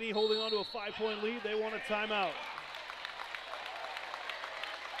 Ankeny holding on to a 5-point lead. They want a timeout.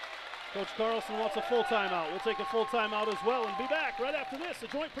 Coach Carlson wants a full timeout. We'll take a full timeout as well and be back right after this, a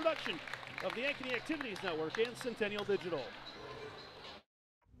joint production of the Ankeny Activities Network and Centennial Digital.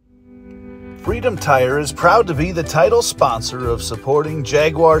 Freedom Tire is proud to be the title sponsor of supporting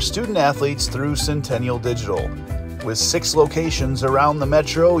Jaguar student athletes through Centennial Digital. With 6 locations around the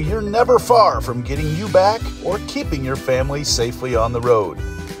metro, you're never far from getting you back or keeping your family safely on the road.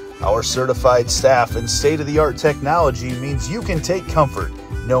 Our certified staff and state-of-the-art technology means you can take comfort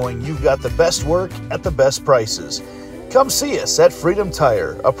knowing you've got the best work at the best prices. Come see us at Freedom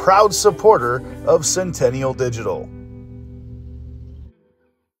Tire, a proud supporter of Centennial Digital.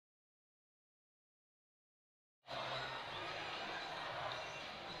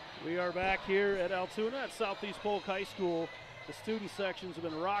 We are back here at Altoona at Southeast Polk High School. The student sections have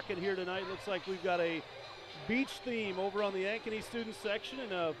been rocking here tonight. Looks like we've got a beach theme over on the Ankeny student section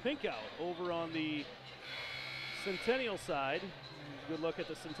and a pink out over on the Centennial side. Good look at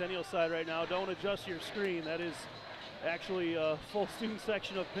the Centennial side right now. Don't adjust your screen. That is actually a full student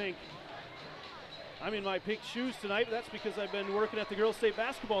section of pink. I'm in my pink shoes tonight, but that's because I've been working at the girls' state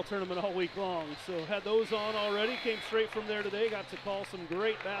basketball tournament all week long. So had those on already, came straight from there today, got to call some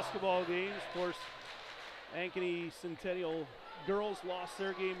great basketball games. Of course, Ankeny Centennial girls lost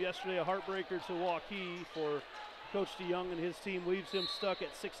their game yesterday, a heartbreaker to Waukee for Coach DeYoung, and his team leaves him stuck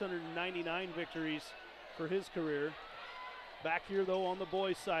at 699 victories for his career. Back here, though, on the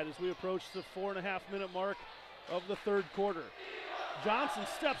boys' side as we approach the 4.5-minute mark of the third quarter. Johnson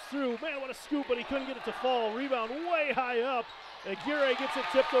steps through. Man, what a scoop, but he couldn't get it to fall. Rebound way high up. Aguirre gets it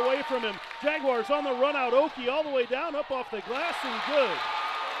tipped away from him. Jaguars on the run out. Oki all the way down, up off the glass, and good.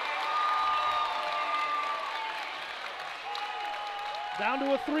 Down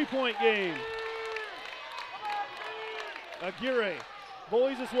to a 3-point game. Aguirre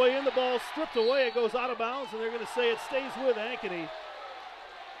bullies his way in, the ball stripped away, it goes out of bounds, and they're going to say it stays with Ankeny.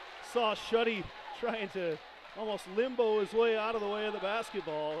 Saw Shuddy trying to almost limbo his way out of the way of the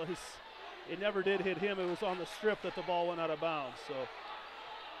basketball. It never did hit him. It was on the strip that the ball went out of bounds. So,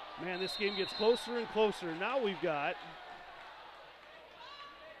 man, this game gets closer and closer. Now we've got,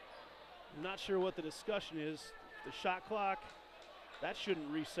 I'm not sure what the discussion is. The shot clock, that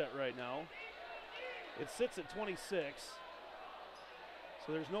shouldn't reset right now. It sits at 26.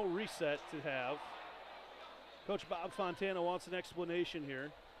 So there's no reset to have. Coach Bob Fontana wants an explanation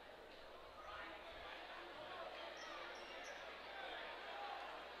here.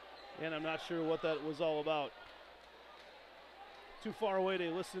 And I'm not sure what that was all about. Too far away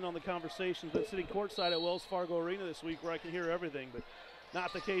to listen on the conversations. Been sitting courtside at Wells Fargo Arena this week where I can hear everything, but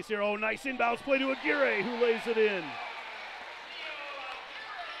not the case here. Oh, nice inbounds play to Aguirre, who lays it in.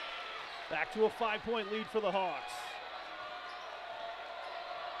 Back to a 5-point lead for the Hawks.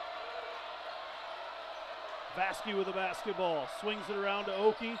 Vasky with the basketball, swings it around to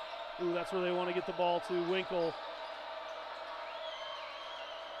Oki. Ooh, that's where they want to get the ball to Winkle.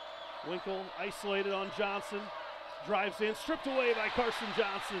 Winkle isolated on Johnson, drives in, stripped away by Carson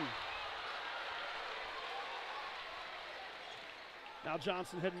Johnson. Now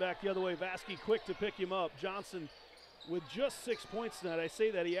Johnson heading back the other way. Vasky quick to pick him up. Johnson with just 6 points tonight. I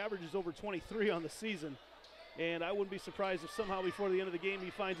say that he averages over 23 on the season, and I wouldn't be surprised if somehow before the end of the game he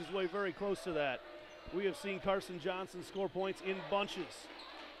finds his way very close to that. We have seen Carson Johnson score points in bunches.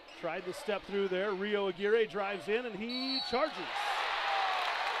 Tried to step through there. Rio Aguirre drives in and he charges.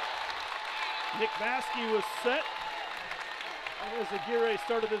 Nick Vasky was set as Aguirre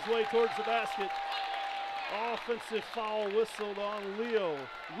started his way towards the basket. Offensive foul whistled on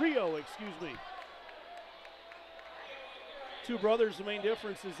Rio, excuse me. Two brothers, the main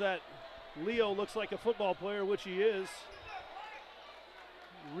difference is that Leo looks like a football player, which he is.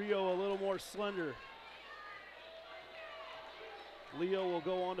 Rio a little more slender. Leo will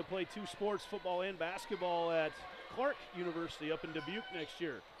go on to play 2 sports, football and basketball at Clark University up in Dubuque next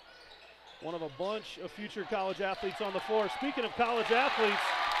year. One of a bunch of future college athletes on the floor. Speaking of college athletes,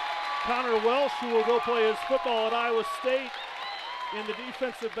 Connor Welsh, who will go play his football at Iowa State in the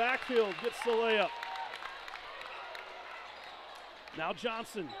defensive backfield, gets the layup. Now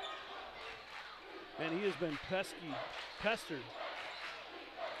Johnson. And he has been pestered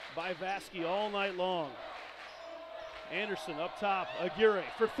by Vasky all night long. Anderson up top, Aguirre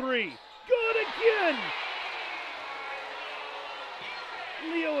for 3. Good again!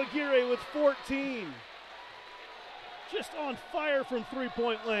 Leo Aguirre with 14. Just on fire from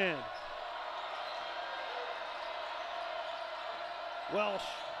three-point land. Welsh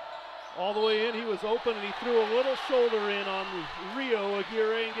all the way in. He was open and he threw a little shoulder in on Rio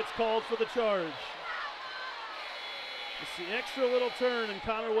Aguirre and gets called for the charge. It's the extra little turn and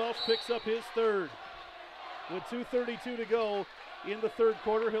Connor Welsh picks up his 3rd. With 2:32 to go in the 3rd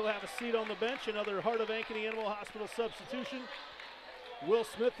quarter, he'll have a seat on the bench. Another Heart of Ankeny Animal Hospital substitution. Will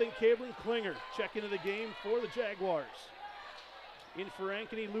Smith and Cameron Klinger check into the game for the Jaguars. In for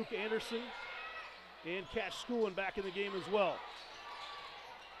Ankeny, Luke Anderson and Cash Schoolin back in the game as well.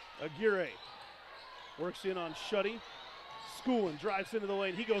 Aguirre works in on Shuddy. Schoolin drives into the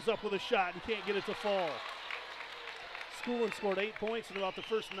lane. He goes up with a shot and can't get it to fall. Schoolin scored 8 points in about the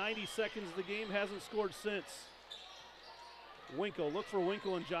first 90 seconds of the game, hasn't scored since. Winkle, look for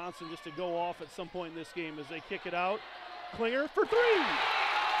Winkle and Johnson just to go off at some point in this game as they kick it out. Klinger for 3.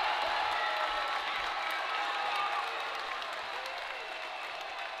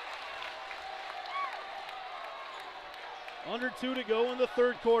 Under 2 to go in the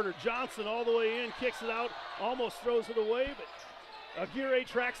 3rd quarter. Johnson all the way in, kicks it out, almost throws it away, but Aguirre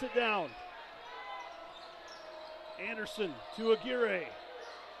tracks it down. Anderson to Aguirre.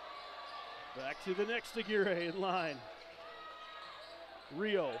 Back to the next Aguirre in line.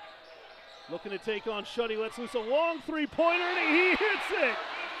 Rio looking to take on Shuddy. Lets loose a long 3-pointer and he hits it.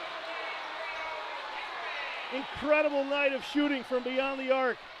 Incredible night of shooting from beyond the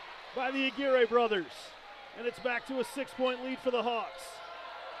arc by the Aguirre brothers. And it's back to a 6-point lead for the Hawks.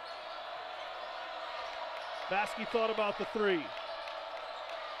 Vasky thought about the 3.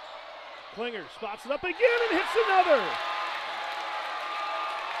 Klinger spots it up again and hits another.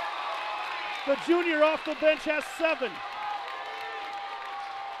 The junior off the bench has 7.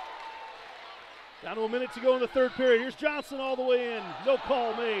 Down to a minute to go in the 3rd period. Here's Johnson all the way in. No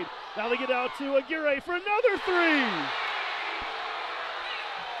call made. Now they get out to Aguirre for another 3.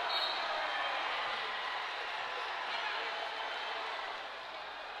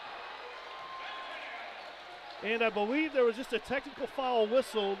 And I believe there was just a technical foul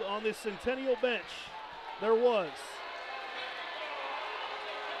whistled on the Centennial bench. There was.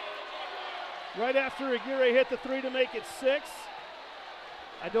 Right after Aguirre hit the 3 to make it 6.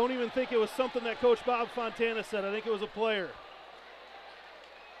 I don't even think it was something that Coach Bob Fontana said. I think it was a player.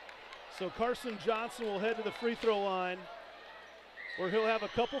 So Carson Johnson will head to the free throw line where he'll have a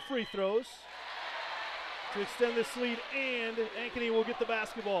couple free throws to extend this lead, and Ankeny will get the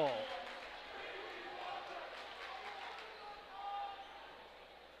basketball.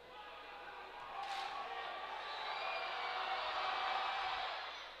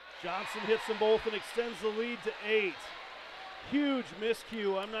 Johnson hits them both and extends the lead to 8. Huge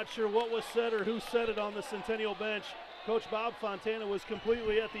miscue. I'm not sure what was said or who said it on the Centennial bench. Coach Bob Fontana was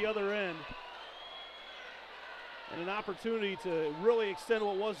completely at the other end. And an opportunity to really extend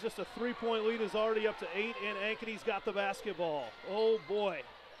what was just a 3-point lead is already up to 8, and Ankeny's got the basketball. Oh boy.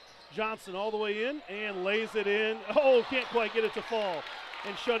 Johnson all the way in and lays it in. Oh, can't quite get it to fall.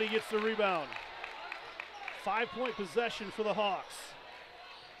 And Shuddy gets the rebound. 5-point possession for the Hawks.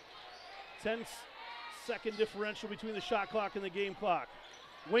 10-second differential between the shot clock and the game clock.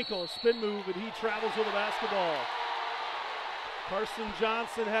 Winkle, a spin move, and he travels with the basketball. Carson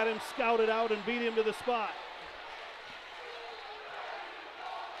Johnson had him scouted out and beat him to the spot.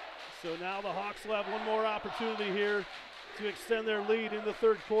 So now the Hawks will have one more opportunity here to extend their lead in the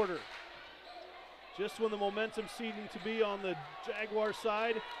 3rd quarter. Just when the momentum seeming to be on the Jaguar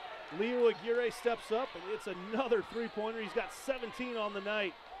side, Leo Aguirre steps up, and it's another 3-pointer. He's got 17 on the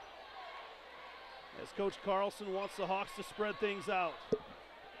night. As Coach Carlson wants the Hawks to spread things out.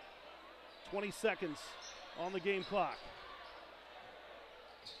 20 seconds on the game clock.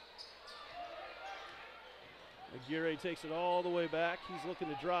 Aguirre takes it all the way back. He's looking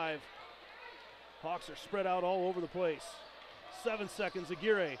to drive. Hawks are spread out all over the place. 7 seconds,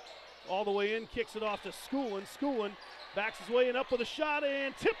 Aguirre all the way in, kicks it off to Schoolin. Schoolin backs his way in up with a shot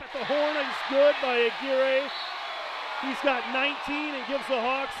and tip at the horn. It's good by Aguirre. He's got 19 and gives the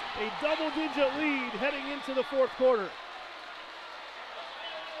Hawks a double-digit lead heading into the fourth quarter.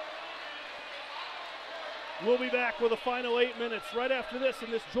 We'll be back with the final 8 minutes right after this in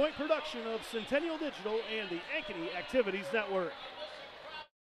this joint production of Centennial Digital and the Ankeny Activities Network.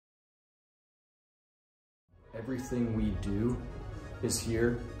 Everything we do is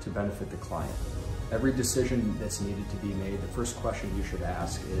here to benefit the client. Every decision that's needed to be made, the first question you should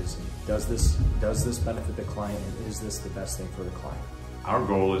ask is, does this benefit the client, and is this the best thing for the client? Our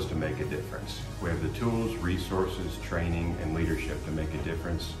goal is to make a difference. We have the tools, resources, training, and leadership to make a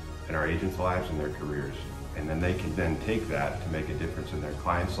difference in our agents' lives and their careers. And then they can then take that to make a difference in their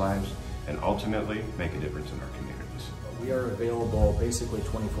clients' lives and ultimately make a difference in our communities. We are available basically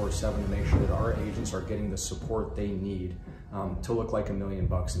 24/7 to make sure that our agents are getting the support they need to look like $1 million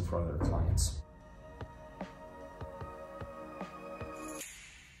in front of their clients.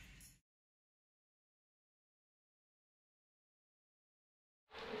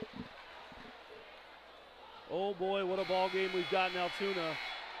 Oh boy, what a ball game we've got in Altoona.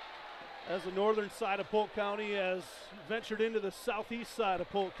 As the northern side of Polk County has ventured into the southeast side of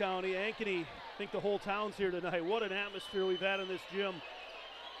Polk County. Ankeny, I think the whole town's here tonight. What an atmosphere we've had in this gym.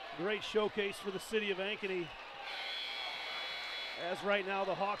 Great showcase for the city of Ankeny. As right now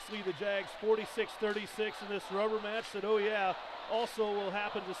the Hawks lead the Jags 46-36 in this rubber match that, oh yeah, also will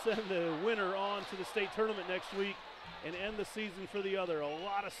happen to send the winner on to the state tournament next week and end the season for the other. A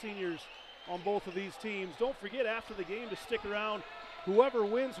lot of seniors on both of these teams. Don't forget after the game to stick around. Whoever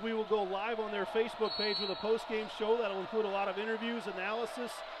wins, we will go live on their Facebook page with a post-game show. That'll include a lot of interviews,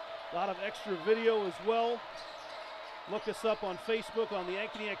 analysis, a lot of extra video as well. Look us up on Facebook on the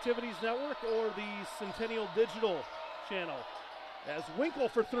Ankeny Activities Network or the Centennial Digital channel. As Winkle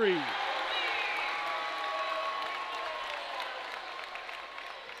for three.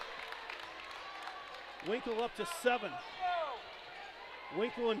 Winkle up to 7.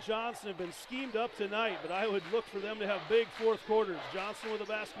 Winkle and Johnson have been schemed up tonight, but I would look for them to have big fourth quarters. Johnson with the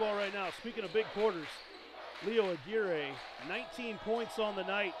basketball right now. Speaking of big quarters, Leo Aguirre, 19 points on the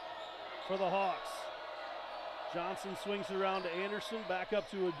night for the Hawks. Johnson swings it around to Anderson, back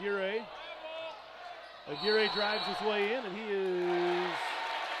up to Aguirre. Aguirre drives his way in, and he is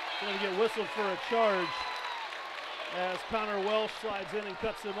going to get whistled for a charge as Connor Welsh slides in and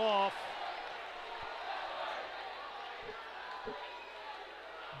cuts him off.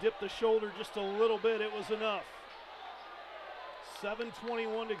 Dipped the shoulder just a little bit, it was enough.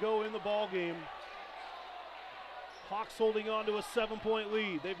 7:21 to go in the ball game. Hawks holding on to a 7-point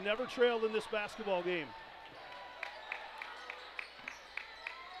lead. They've never trailed in this basketball game.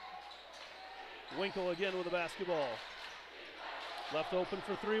 Winkle again with the basketball. Left open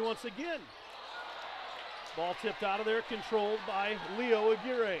for three once again. Ball tipped out of there, controlled by Leo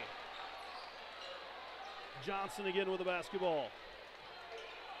Aguirre. Johnson again with the basketball.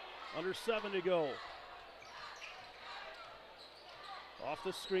 Under 7 to go. Off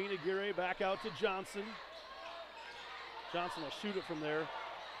the screen, Aguirre back out to Johnson. Johnson will shoot it from there.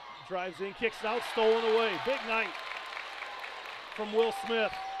 Drives in, kicks it out, stolen away. Big night from Will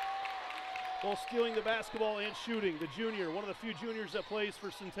Smith. Both stealing the basketball and shooting. The junior, one of the few juniors that plays for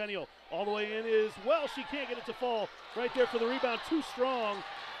Centennial. All the way in is Welsh. She can't get it to fall. Right there for the rebound. Too strong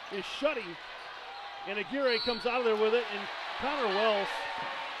is Shuddy. And Aguirre comes out of there with it. And Connor Welsh,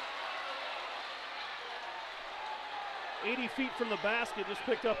 80 feet from the basket, just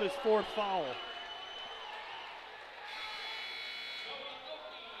picked up his 4th foul.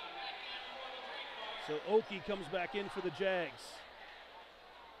 So Oki comes back in for the Jags.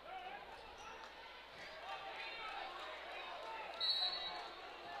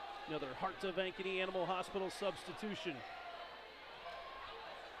 Another Heart of Ankeny Animal Hospital substitution.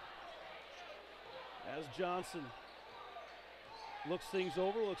 As Johnson looks things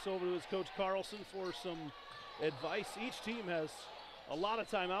over, looks over to his coach Carlson for some advice. Each team has a lot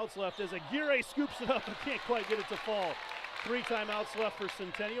of timeouts left as Aguirre scoops it up and can't quite get it to fall. 3 timeouts left for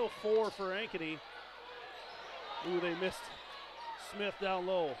Centennial, 4 for Ankeny. Ooh, they missed Smith down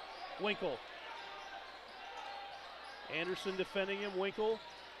low. Winkle. Anderson defending him, Winkle.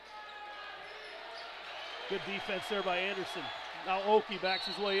 Good defense there by Anderson. Now Oki backs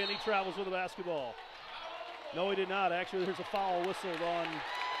his way in, he travels with the basketball. No, he did not. Actually, there's a foul whistled on.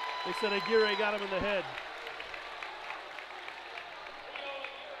 They said Aguirre got him in the head.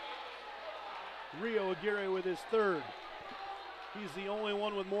 Rio Aguirre with his 3rd. He's the only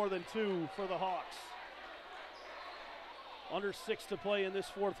one with more than 2 for the Hawks. Under 6 to play in this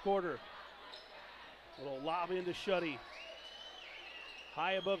 4th quarter. Little lob into Shuddy.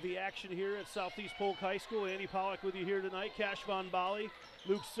 High above the action here at Southeast Polk High School. Andy Pollock with you here tonight. Cash Von Bali.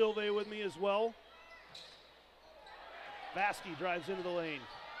 Luke Silve with me as well. Vasky drives into the lane.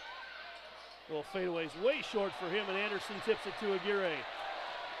 Little fadeaway's way short for him, and Anderson tips it to Aguirre.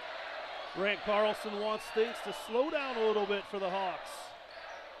 Grant Carlson wants things to slow down a little bit for the Hawks.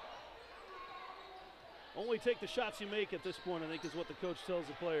 Only take the shots you make at this point, I think, is what the coach tells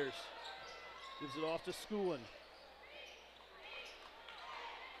the players. Gives it off to Schoolin.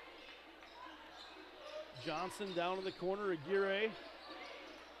 Johnson down in the corner, Aguirre.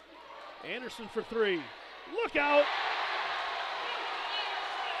 Anderson for three. Look out!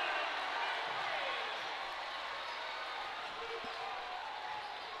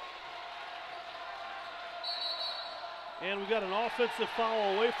 And we got an offensive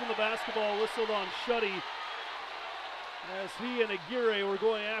foul away from the basketball whistled on Shuddy. As he and Aguirre were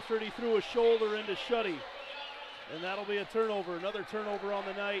going after it, he threw a shoulder into Shuddy. And that'll be a turnover, another turnover on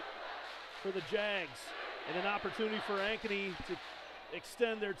the night for the Jags. And an opportunity for Ankeny to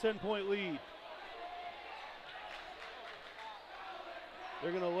extend their 10-point lead.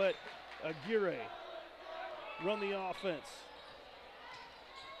 They're going to let Aguirre run the offense.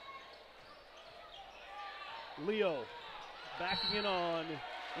 Leo backing in on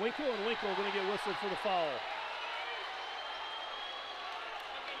Winkle, and Winkle going to get whistled for the foul.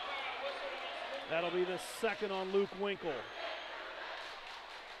 That'll be the second on Luke Winkle.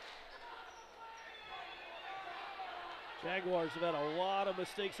 Jaguars have had a lot of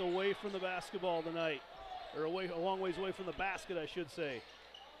mistakes away from the basketball tonight, or away, a long ways away from the basket, I should say.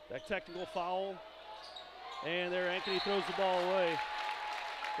 That technical foul, and there Ankeny throws the ball away.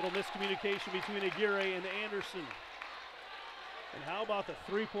 Little miscommunication between Aguirre and Anderson. And how about the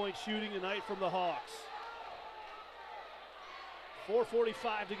three-point shooting tonight from the Hawks?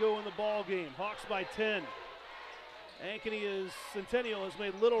 4:45 to go in the ball game. Hawks by 10. Centennial has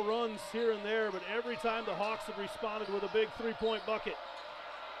made little runs here and there, but every time the Hawks have responded with a big three-point bucket.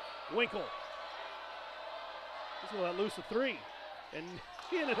 Winkle. He's going to let loose a three. And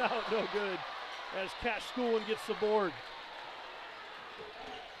in and out, no good, as Cash Schoolin gets the board.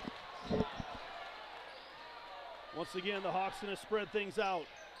 Once again, the Hawks going to spread things out.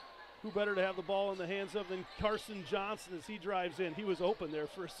 Who better to have the ball in the hands of than Carson Johnson as he drives in. He was open there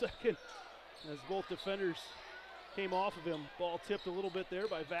for a second as both defenders came off of him. Ball tipped a little bit there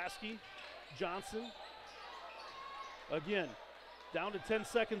by Vasky. Johnson. Again, down to 10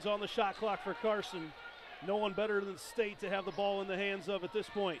 seconds on the shot clock for Carson. No one better than State to have the ball in the hands of at this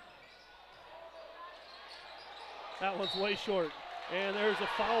point. That one's way short. And there's a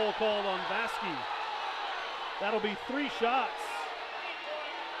foul called on Vasky. That'll be 3 shots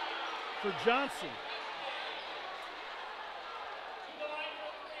for Johnson.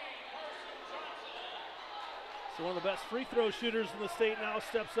 So one of the best free throw shooters in the state now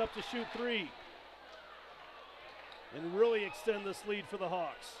steps up to shoot 3 and really extend this lead for the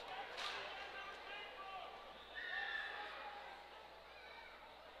Hawks.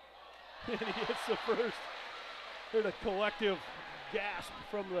 And he hits the first. Heard a collective gasp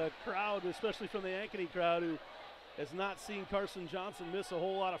from the crowd, especially from the Ankeny crowd, who has not seen Carson Johnson miss a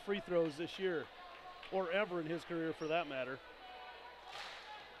whole lot of free throws this year, or ever in his career for that matter.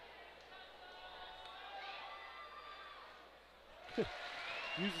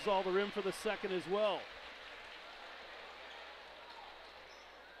 Uses all the rim for the second as well.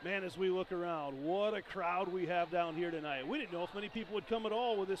 Man, as we look around, what a crowd we have down here tonight. We didn't know if many people would come at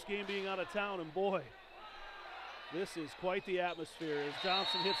all with this game being out of town, and boy, this is quite the atmosphere as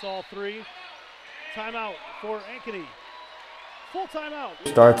Johnson hits all 3. Timeout for Ankeny. Full timeout.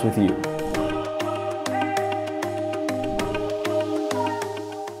 Starts with you.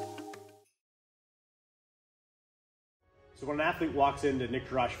 So when an athlete walks into Nick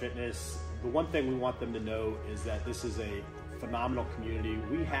Jarash Fitness, the one thing we want them to know is that this is a phenomenal community.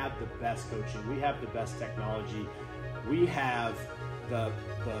 We have the best coaching. We have the best technology. We have the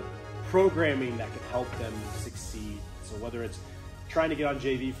programming that can help them succeed. So whether it's trying to get on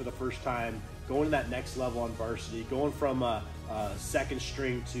JV for the first time, going to that next level on varsity, going from a second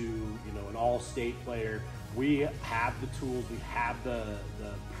string to an all-state player, we have the tools, we have the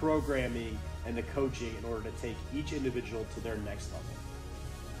programming and the coaching in order to take each individual to their next level.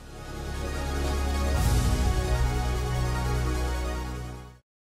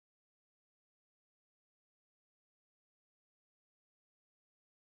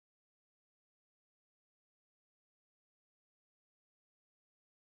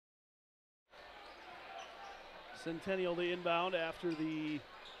 Centennial to inbound after the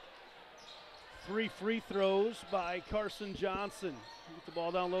 3 free throws by Carson Johnson. Get the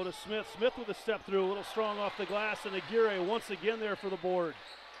ball down low to Smith. Smith with a step through, a little strong off the glass, and Aguirre once again there for the board.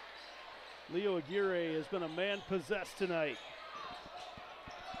 Leo Aguirre has been a man possessed tonight.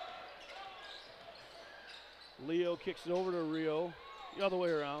 Leo kicks it over to Rio, the other way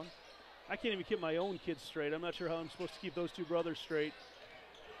around. I can't even keep my own kids straight. I'm not sure how I'm supposed to keep those two brothers straight.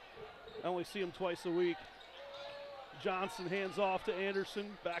 I only see them twice a week. Johnson hands off to Anderson,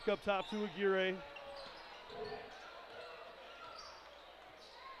 back up top to Aguirre.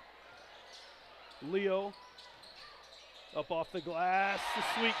 Leo up off the glass, the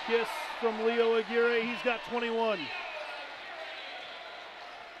sweet kiss from Leo Aguirre. He's got 21.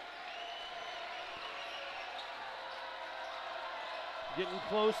 Getting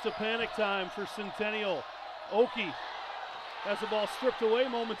close to panic time for Centennial. Oki has the ball stripped away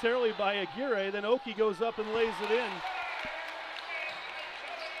momentarily by Aguirre, then Oki goes up and lays it in.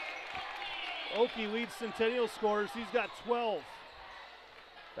 Oki leads Centennial scores, he's got 12.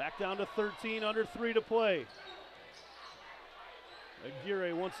 Back down to 13, under 3 to play.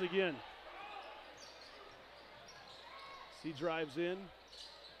 Aguirre once again. He drives in.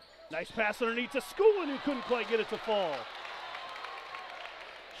 Nice pass underneath to Schoolin, who couldn't quite get it to fall.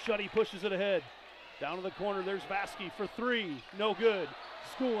 Shuddy pushes it ahead. Down to the corner, there's Vasky for 3. No good.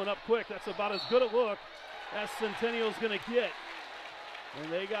 Schoolin up quick. That's about as good a look as Centennial's going to get.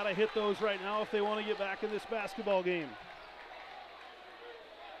 And they got to hit those right now if they want to get back in this basketball game.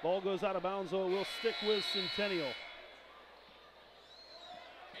 Ball goes out of bounds, though. We'll stick with Centennial.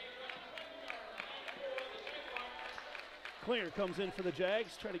 Klinger comes in for the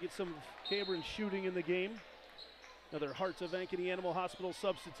Jags, try to get some Cabron shooting in the game. Another Hearts of Ankeny Animal Hospital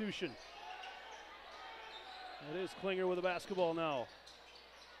substitution. That is Klinger with the basketball now.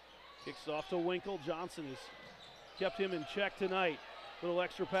 Kicks off to Winkle. Johnson has kept him in check tonight. Little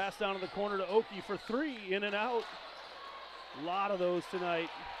extra pass down to the corner to Oki for 3, in and out. A lot of those tonight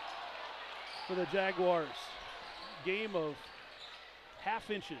for the Jaguars. Game of half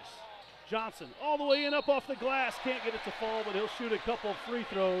inches. Johnson all the way in, up off the glass. Can't get it to fall, but he'll shoot a couple free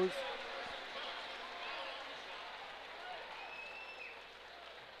throws.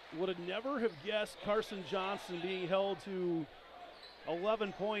 Would have never have guessed Carson Johnson being held to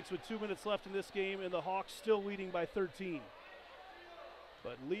 11 points with 2 minutes left in this game, and the Hawks still leading by 13.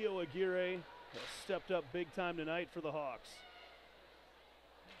 But Leo Aguirre has stepped up big time tonight for the Hawks.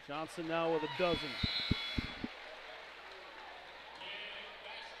 Johnson now with a dozen.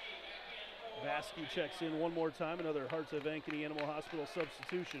 Vasky checks in one more time, another Hearts of Ankeny Animal Hospital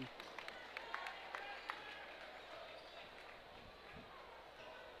substitution.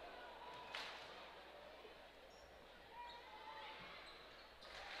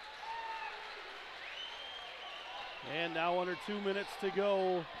 And now under 2 minutes to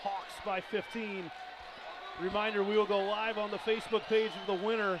go, Hawks by 15. Reminder, we will go live on the Facebook page of the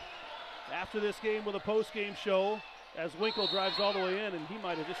winner after this game with a post-game show as Winkle drives all the way in, and he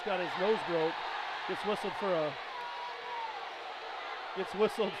might have just got his nose broke. Gets whistled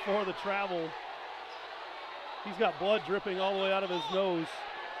for the travel. He's got blood dripping all the way out of his nose.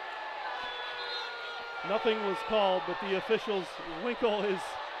 Nothing was called, but the officials, Winkle is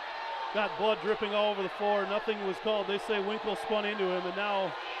got blood dripping all over the floor. Nothing was called. They say Winkle spun into him, and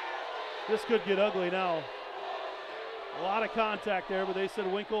now this could get ugly now. A lot of contact there, but they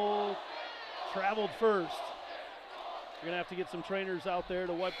said Winkle traveled first. You're going to have to get some trainers out there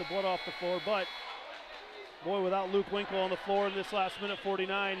to wipe the blood off the floor, but boy, without Luke Winkle on the floor in this last minute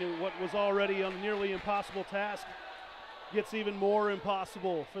 49, what was already a nearly impossible task gets even more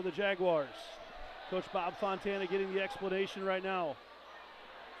impossible for the Jaguars. Coach Bob Fontana getting the explanation right now.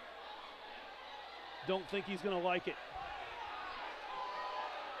 Don't think he's going to like it.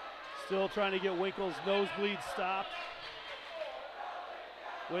 Still trying to get Winkle's nosebleed stopped.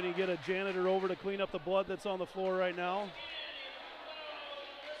 Waiting to get a janitor over to clean up the blood that's on the floor right now.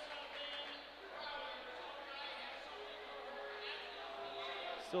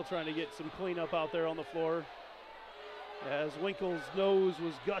 Still trying to get some cleanup out there on the floor, as Winkle's nose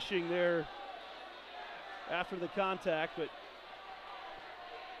was gushing there after the contact, but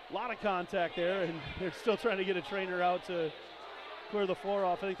a lot of contact there, and they're still trying to get a trainer out to clear the floor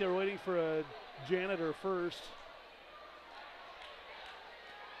off. I think they were waiting for a janitor first.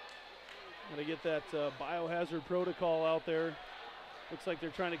 Going to get that biohazard protocol out there. Looks like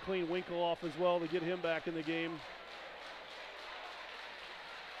they're trying to clean Winkle off as well to get him back in the game.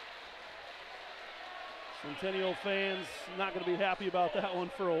 Centennial fans not going to be happy about that one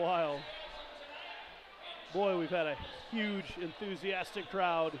for a while. Boy, we've had a huge, enthusiastic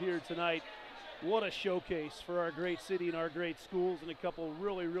crowd here tonight. What a showcase for our great city and our great schools, and a couple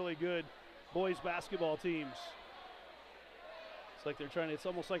really, really good boys basketball teams. It's like they're trying to, it's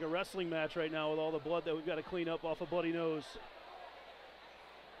almost like a wrestling match right now with all the blood that we've got to clean up off a bloody nose.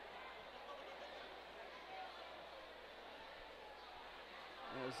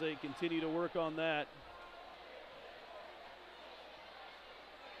 As they continue to work on that.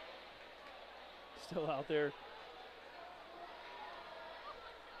 still out there.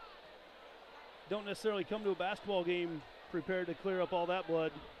 Don't necessarily come to a basketball game prepared to clear up all that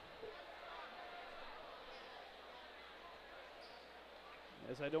blood.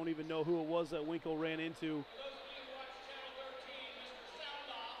 As I don't even know who it was that Winkle ran into.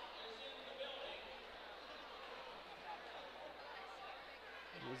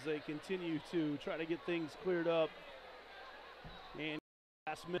 As they continue to try to get things cleared up. And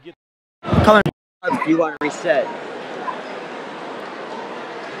last minute get color if you want to reset.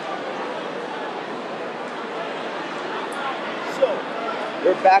 So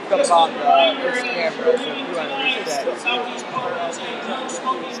we're back up on this camera, so if you want to reset.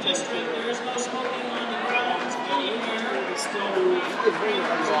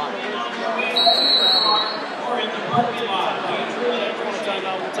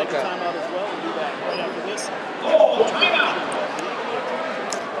 We'll take a timeout as well and do that right after this.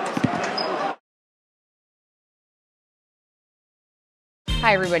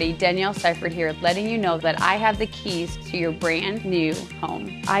 Hi everybody, Danielle Seifert here, letting you know that I have the keys to your brand new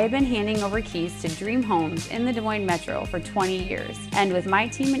home. I have been handing over keys to dream homes in the Des Moines Metro for 20 years. And with my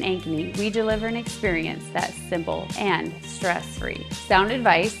team in Ankeny, we deliver an experience that's simple and stress-free. Sound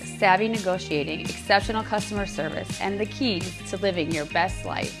advice, savvy negotiating, exceptional customer service, and the keys to living your best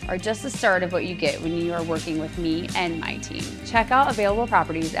life are just the start of what you get when you are working with me and my team. Check out available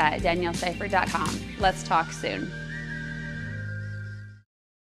properties at danielleseifert.com. Let's talk soon.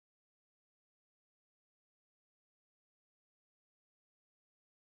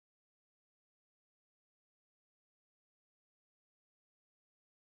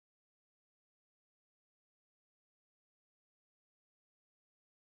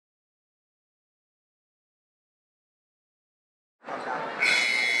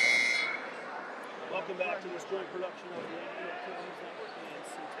 Welcome back to this joint production of the Ankeny Network and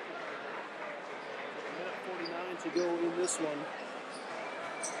Centennial. Minute 49 to go in this one.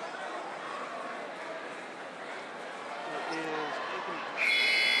 It is Ankeny.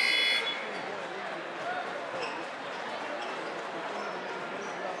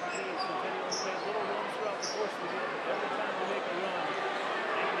 Centennial has made little runs throughout the course of the game. Every time we make a run,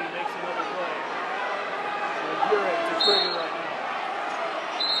 Ankeny makes another play. So you're ready to trigger right now.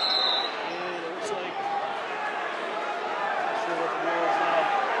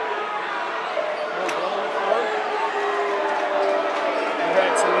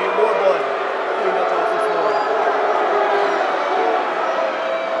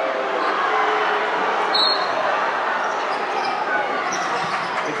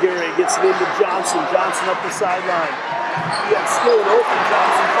 Gets it into Johnson. Johnson up the sideline. He had School open.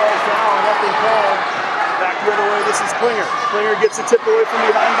 Johnson falls down. Nothing called. Back the other way. This is Klinger. Klinger gets a tip away from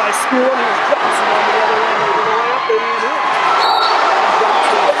behind by School. And here's Johnson on the other end. Moving the way up and in.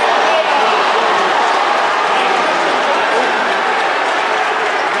 Johnson.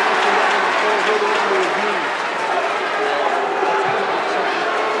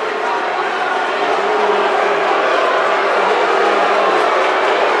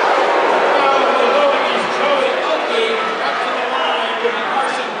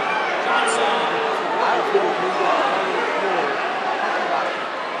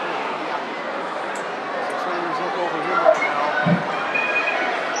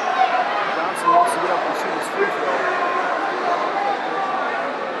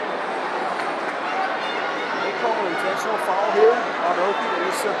 Foul here on Oki, and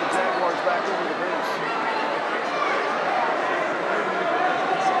this sent the Jaguars back over the bench.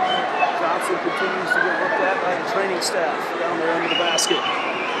 Johnson continues to get looked at by the training staff down there under the basket.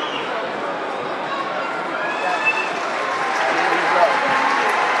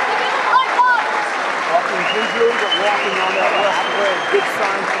 Walking gingerly, but walking on that left leg. Good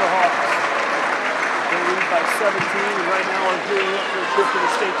sign for the Hawks. They lead by 17, and right now are gearing up for a trip to the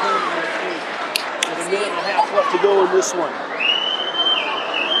state tournament next week. With a minute and a half left to go in this one.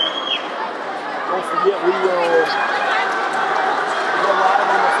 Don't forget, we will go live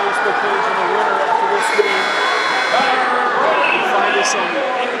on the Facebook page of the winner after this game. You can find us on the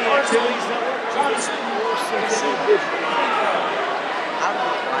Ankeny Activities Network or Centennial Digital. I'm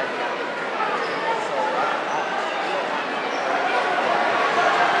not live now.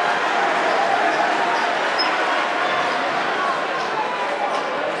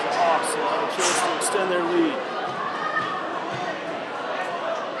 Chance to extend their lead.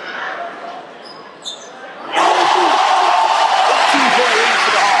 18-point lead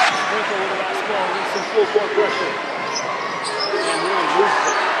for the Hawks. Winkle with the basketball and some full court pressure. And really loses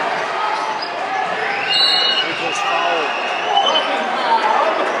it. Winkle's fouled.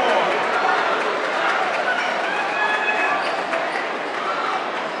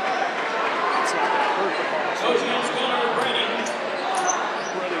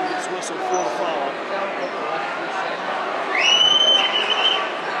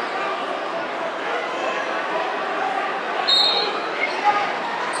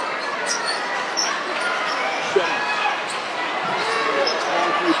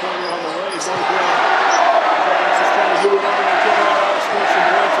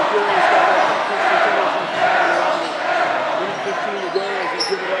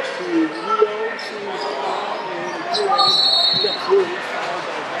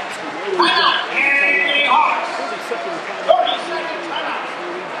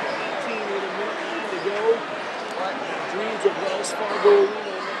 Wells Fargo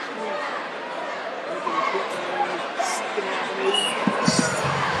Arena next week. Making a trip down 2nd Avenue.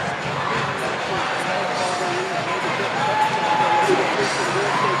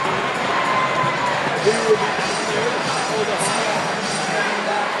 We will be down there to follow the Hawks.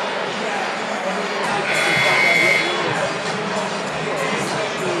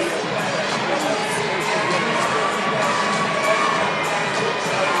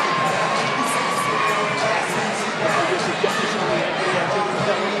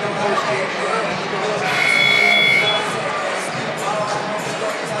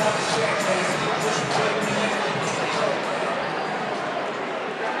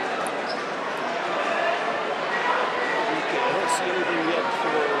 I don't see anything yet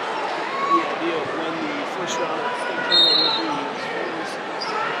for the idea of when the first round